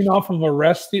he's coming off of a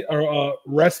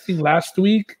resting last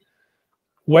week.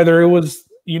 Whether it was,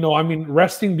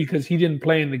 resting because he didn't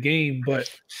play in the game, but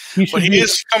he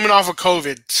is coming off of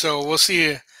COVID, so we'll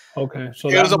see. Okay, so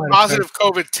it was a positive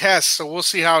COVID test, so we'll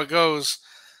see how it goes,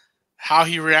 how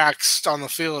he reacts on the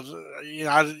field.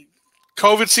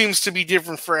 COVID seems to be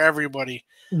different for everybody.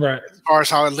 Right. As far as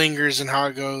how it lingers and how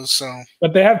it goes.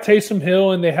 But they have Taysom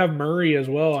Hill and they have Murray as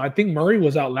well. I think Murray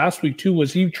was out last week too.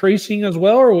 Was he tracing as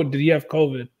well, or did he have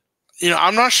COVID?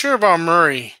 I'm not sure about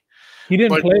Murray. He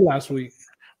didn't play last week.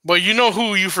 But you know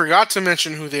who you forgot to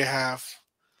mention who they have?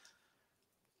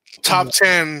 Top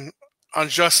 10 on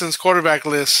Justin's quarterback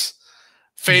list.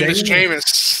 Famous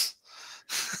Jameis.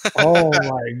 Oh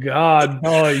my God!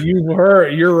 Oh,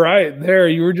 you're right there.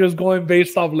 You were just going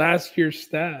based off last year's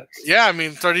stats. Yeah, I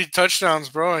mean 30 touchdowns,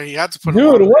 bro. He had to put.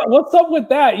 Dude, what's up with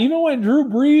that? When Drew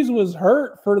Brees was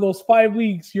hurt for those 5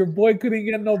 weeks, your boy couldn't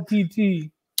get no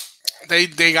PT.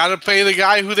 They got to pay the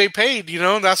guy who they paid.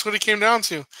 That's what it came down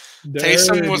to.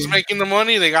 Taysom was making the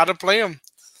money. They got to play him.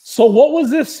 So what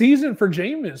was this season for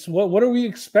Jameis? What are we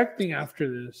expecting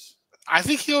after this? I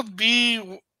think he'll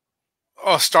be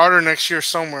a starter next year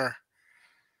somewhere.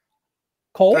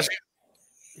 Cole?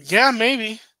 Yeah,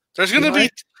 maybe. There's going to be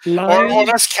or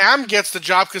unless Cam gets the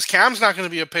job, because Cam's not going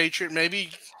to be a Patriot. Maybe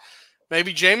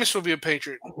Jameis will be a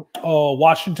Patriot. Oh,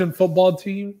 Washington football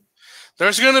team?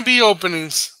 There's going to be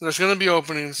openings.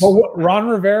 But Ron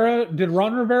Rivera, did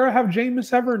Ron Rivera have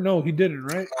Jameis ever? No, he didn't,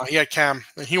 right? He had Cam.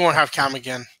 He won't have Cam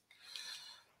again.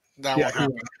 That won't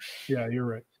happen. Right. Yeah, you're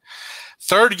right.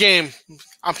 Third game.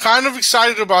 I'm kind of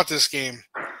excited about this game.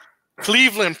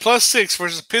 Cleveland +6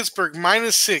 versus Pittsburgh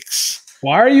 -6.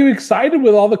 Why are you excited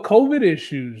with all the COVID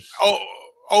issues? Oh,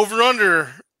 over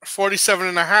under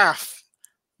 47.5.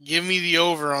 Give me the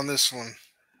over on this one.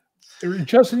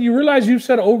 Justin, you realize you've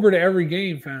said over to every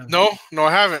game, fam. No, I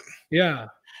haven't. Yeah,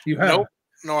 you have.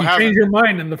 No, I you haven't. Changed your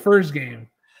mind in the first game.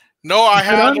 No, I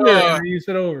had under. You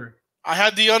said over. I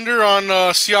had the under on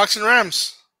Seahawks and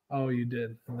Rams. Oh, you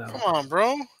did. No. Come on,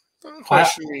 bro. Don't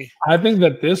question me. I think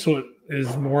that this one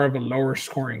is more of a lower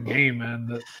scoring game, man.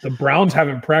 The Browns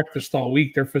haven't practiced all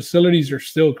week. Their facilities are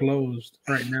still closed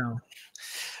right now.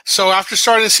 So after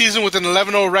starting the season with an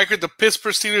 11-0 record, the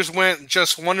Pittsburgh Steelers went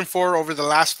just 1-4 over the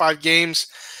last 5 games.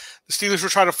 The Steelers will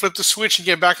try to flip the switch and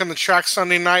get back on the track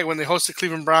Sunday night when they host the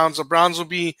Cleveland Browns. The Browns will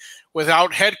be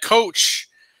without head coach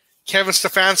Kevin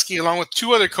Stefanski, along with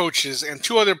 2 other coaches and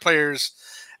 2 other players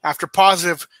after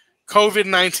positive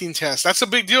COVID-19 tests. That's a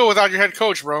big deal without your head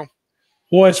coach, bro.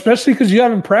 Well, especially because you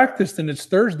haven't practiced and it's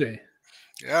Thursday.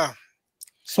 Yeah.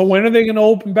 So when are they going to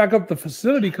open back up the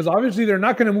facility? Because obviously they're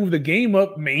not going to move the game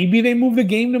up. Maybe they move the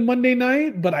game to Monday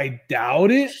night, but I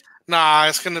doubt it. Nah,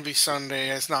 it's going to be Sunday.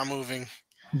 It's not moving.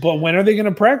 But when are they going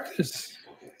to practice?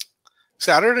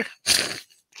 Saturday.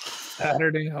 I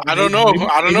don't know.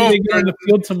 I don't know. Maybe they get on the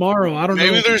field tomorrow. I don't know.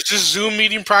 Maybe there's just Zoom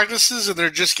meeting practices and they're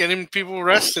just getting people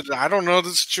rested. I don't know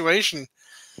the situation.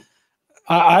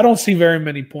 I don't see very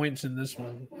many points in this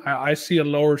one. I see a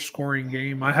lower scoring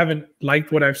game. I haven't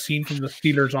liked what I've seen from the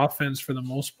Steelers offense for the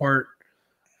most part.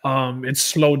 It's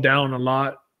slowed down a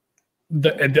lot.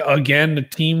 Again, the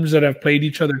teams that have played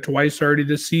each other twice already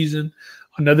this season,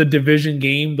 another division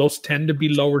game, those tend to be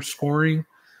lower scoring.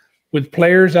 With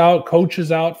players out,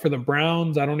 coaches out for the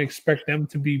Browns, I don't expect them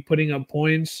to be putting up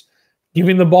points.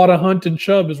 Giving the ball to Hunt and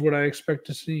Chubb is what I expect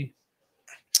to see.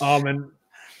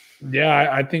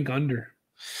 I think under.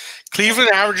 Cleveland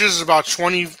averages about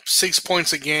 26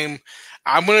 points a game.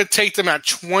 I'm going to take them at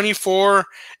 24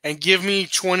 and give me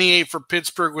 28 for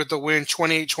Pittsburgh with the win,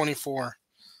 28-24.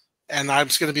 And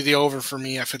it's going to be the over for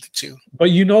me at 52.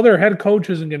 But you know their head coach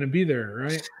isn't going to be there,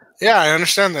 right? Yeah, I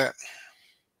understand that.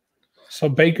 So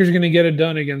Baker's going to get it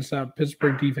done against that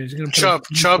Pittsburgh defense. He's going to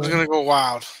Chubb's going to go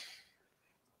wild.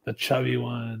 The chubby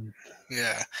one.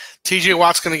 Yeah. TJ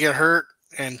Watt's going to get hurt,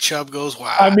 and Chubb goes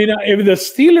wild. I mean, if the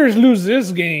Steelers lose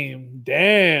this game,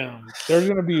 damn, there's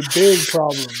going to be big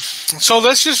problems. So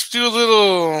let's just do a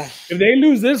little. If they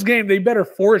lose this game, they better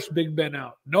force Big Ben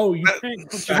out. No, you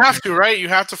can't. You have to, right? You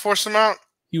have to force him out?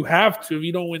 You have to if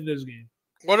you don't win this game.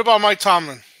 What about Mike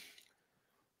Tomlin?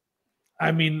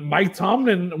 I mean, Mike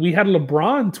Tomlin, we had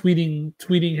LeBron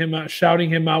tweeting him out, shouting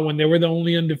him out when they were the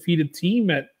only undefeated team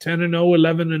at 10-0,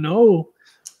 11-0.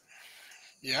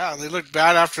 Yeah, they looked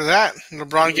bad after that.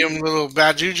 LeBron gave him a little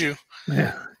bad juju.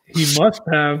 Yeah, he must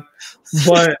have.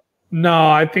 But no,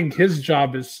 I think his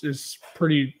job is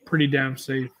pretty damn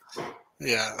safe.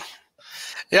 Yeah.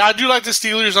 Yeah, I do like the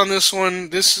Steelers on this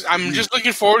one. I'm just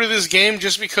looking forward to this game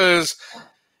just because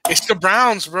it's the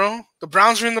Browns, bro. The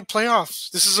Browns are in the playoffs.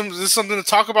 This is something to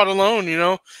talk about alone, you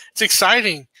know? It's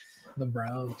exciting. The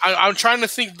Browns. I'm trying to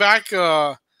think back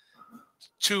to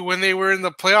when they were in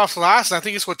the playoffs last. I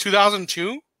think it's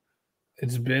 2002?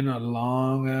 It's been a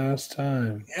long ass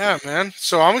time. Yeah, man.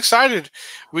 So I'm excited.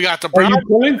 We got the Browns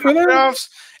pulling for them? Playoffs,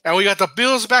 and we got the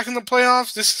Bills back in the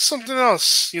playoffs. This is something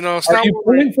else, you know. Are you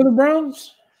pulling for the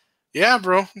Browns? Yeah,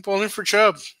 bro. I'm pulling for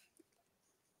Chubb.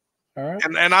 All right.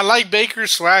 And I like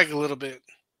Baker's swag a little bit.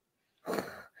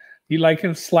 You like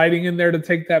him sliding in there to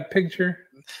take that picture?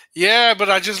 Yeah, but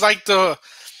I just like that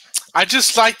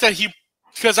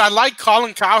because I like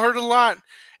Colin Cowherd a lot,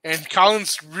 and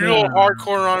Colin's real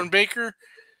hardcore on Baker,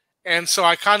 and so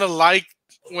I kind of like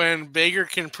when Baker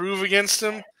can prove against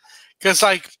him, because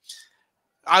I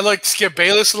like Skip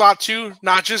Bayless a lot too,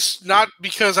 not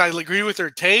because I agree with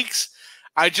their takes.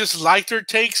 I just like their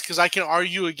takes because I can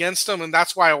argue against them, and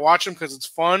that's why I watch them, because it's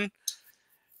fun.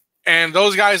 And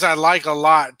those guys I like a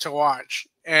lot to watch.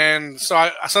 And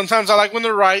so sometimes I like when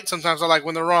they're right, sometimes I like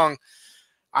when they're wrong.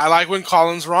 I like when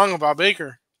Colin's wrong about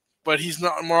Baker, but he's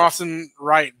not more often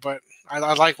right. But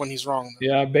I like when he's wrong.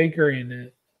 Yeah, Baker ain't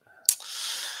it.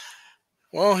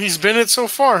 Well, he's been it so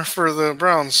far for the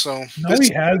Browns. So no,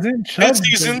 he hasn't. This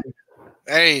season,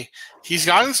 hey, he's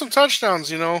gotten some touchdowns,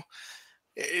 you know.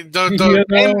 The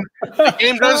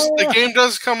game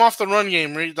does come off the run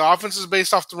game. Right? The offense is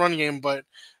based off the run game, but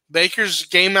Baker's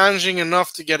game managing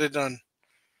enough to get it done.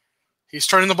 He's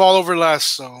turning the ball over less,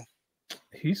 so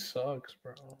he sucks,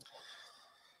 bro.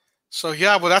 So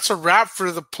yeah, well, that's a wrap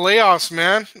for the playoffs,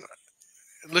 man.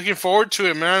 Looking forward to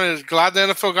it, man. Glad the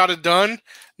NFL got it done.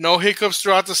 No hiccups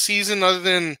throughout the season, other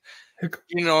than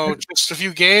just a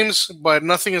few games, but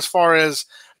nothing as far as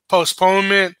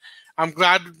postponement. I'm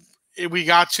glad we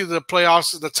got to the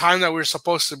playoffs at the time that we were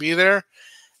supposed to be there.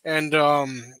 And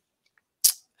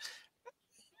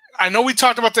I know we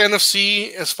talked about the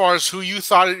NFC as far as who you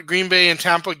thought Green Bay and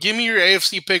Tampa. Give me your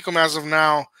AFC pick'em as of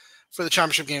now for the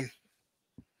championship game.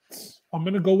 I'm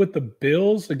going to go with the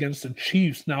Bills against the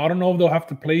Chiefs. Now, I don't know if they'll have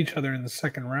to play each other in the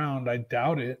second round. I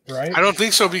doubt it, right? I don't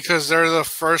think so, because they're the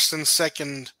first and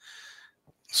second.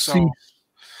 So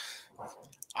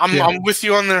I'm with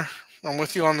you on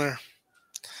there.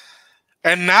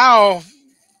 And now,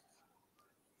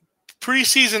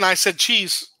 preseason, I said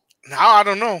Chiefs. Now I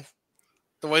don't know.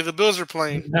 The way the Bills are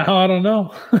playing. Now I don't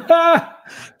know.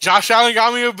 Josh Allen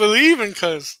got me a believing,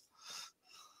 because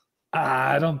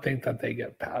I don't think that they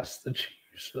get past the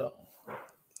Chiefs, though.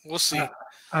 We'll see.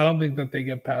 I don't think that they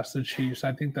get past the Chiefs.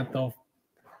 I think that they'll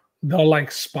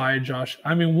spy Josh.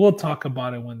 I mean, we'll talk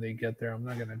about it when they get there. I'm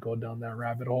not going to go down that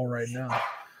rabbit hole right now.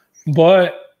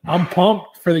 But I'm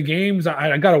pumped for the games.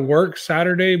 I got to work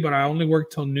Saturday, but I only work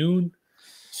till noon.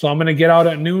 So I'm going to get out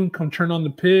at noon, come turn on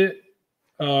the pit.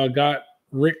 Got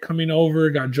Rick coming over,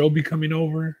 got Joby coming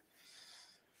over.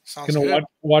 Sounds gonna good.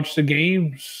 watch the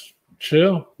games.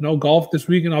 Chill. No golf this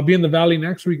weekend. I'll be in the Valley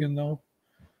next weekend, though.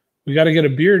 We got to get a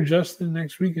beer, Justin,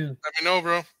 next weekend. Let me know,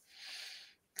 bro.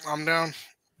 I'm down.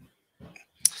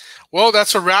 Well,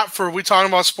 that's a wrap for We Talking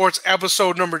About Sports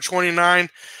episode number 29.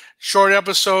 Short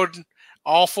episode,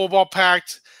 all football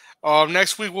packed.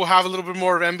 Next week, we'll have a little bit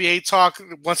more of NBA talk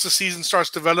once the season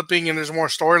starts developing and there's more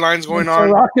storylines going on.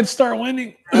 The Rockets start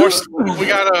winning. We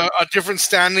got a different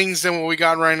standings than what we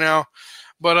got right now.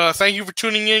 But thank you for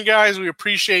tuning in, guys. We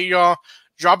appreciate y'all.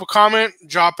 Drop a comment.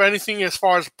 Drop anything as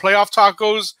far as playoff talk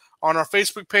goes on our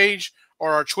Facebook page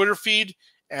or our Twitter feed,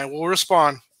 and we'll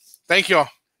respond. Thank y'all.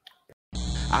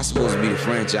 I'm supposed to be the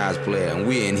franchise player, and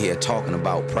we're in here talking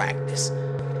about practice.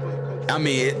 I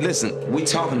mean, listen, we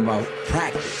talking about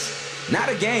practice. Not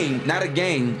a game, not a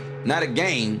game, not a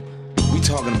game. We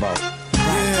talking about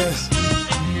practice.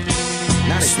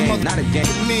 Not a game, not a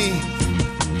game. Me.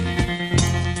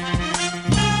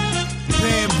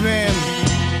 Bam, bam.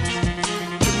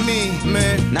 Me,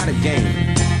 man. Not a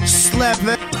game. Slap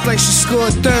that like she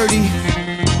scored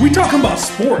 30. We talking about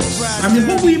sports. I mean,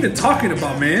 what we even talking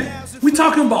about, man? We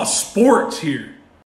talking about sports here.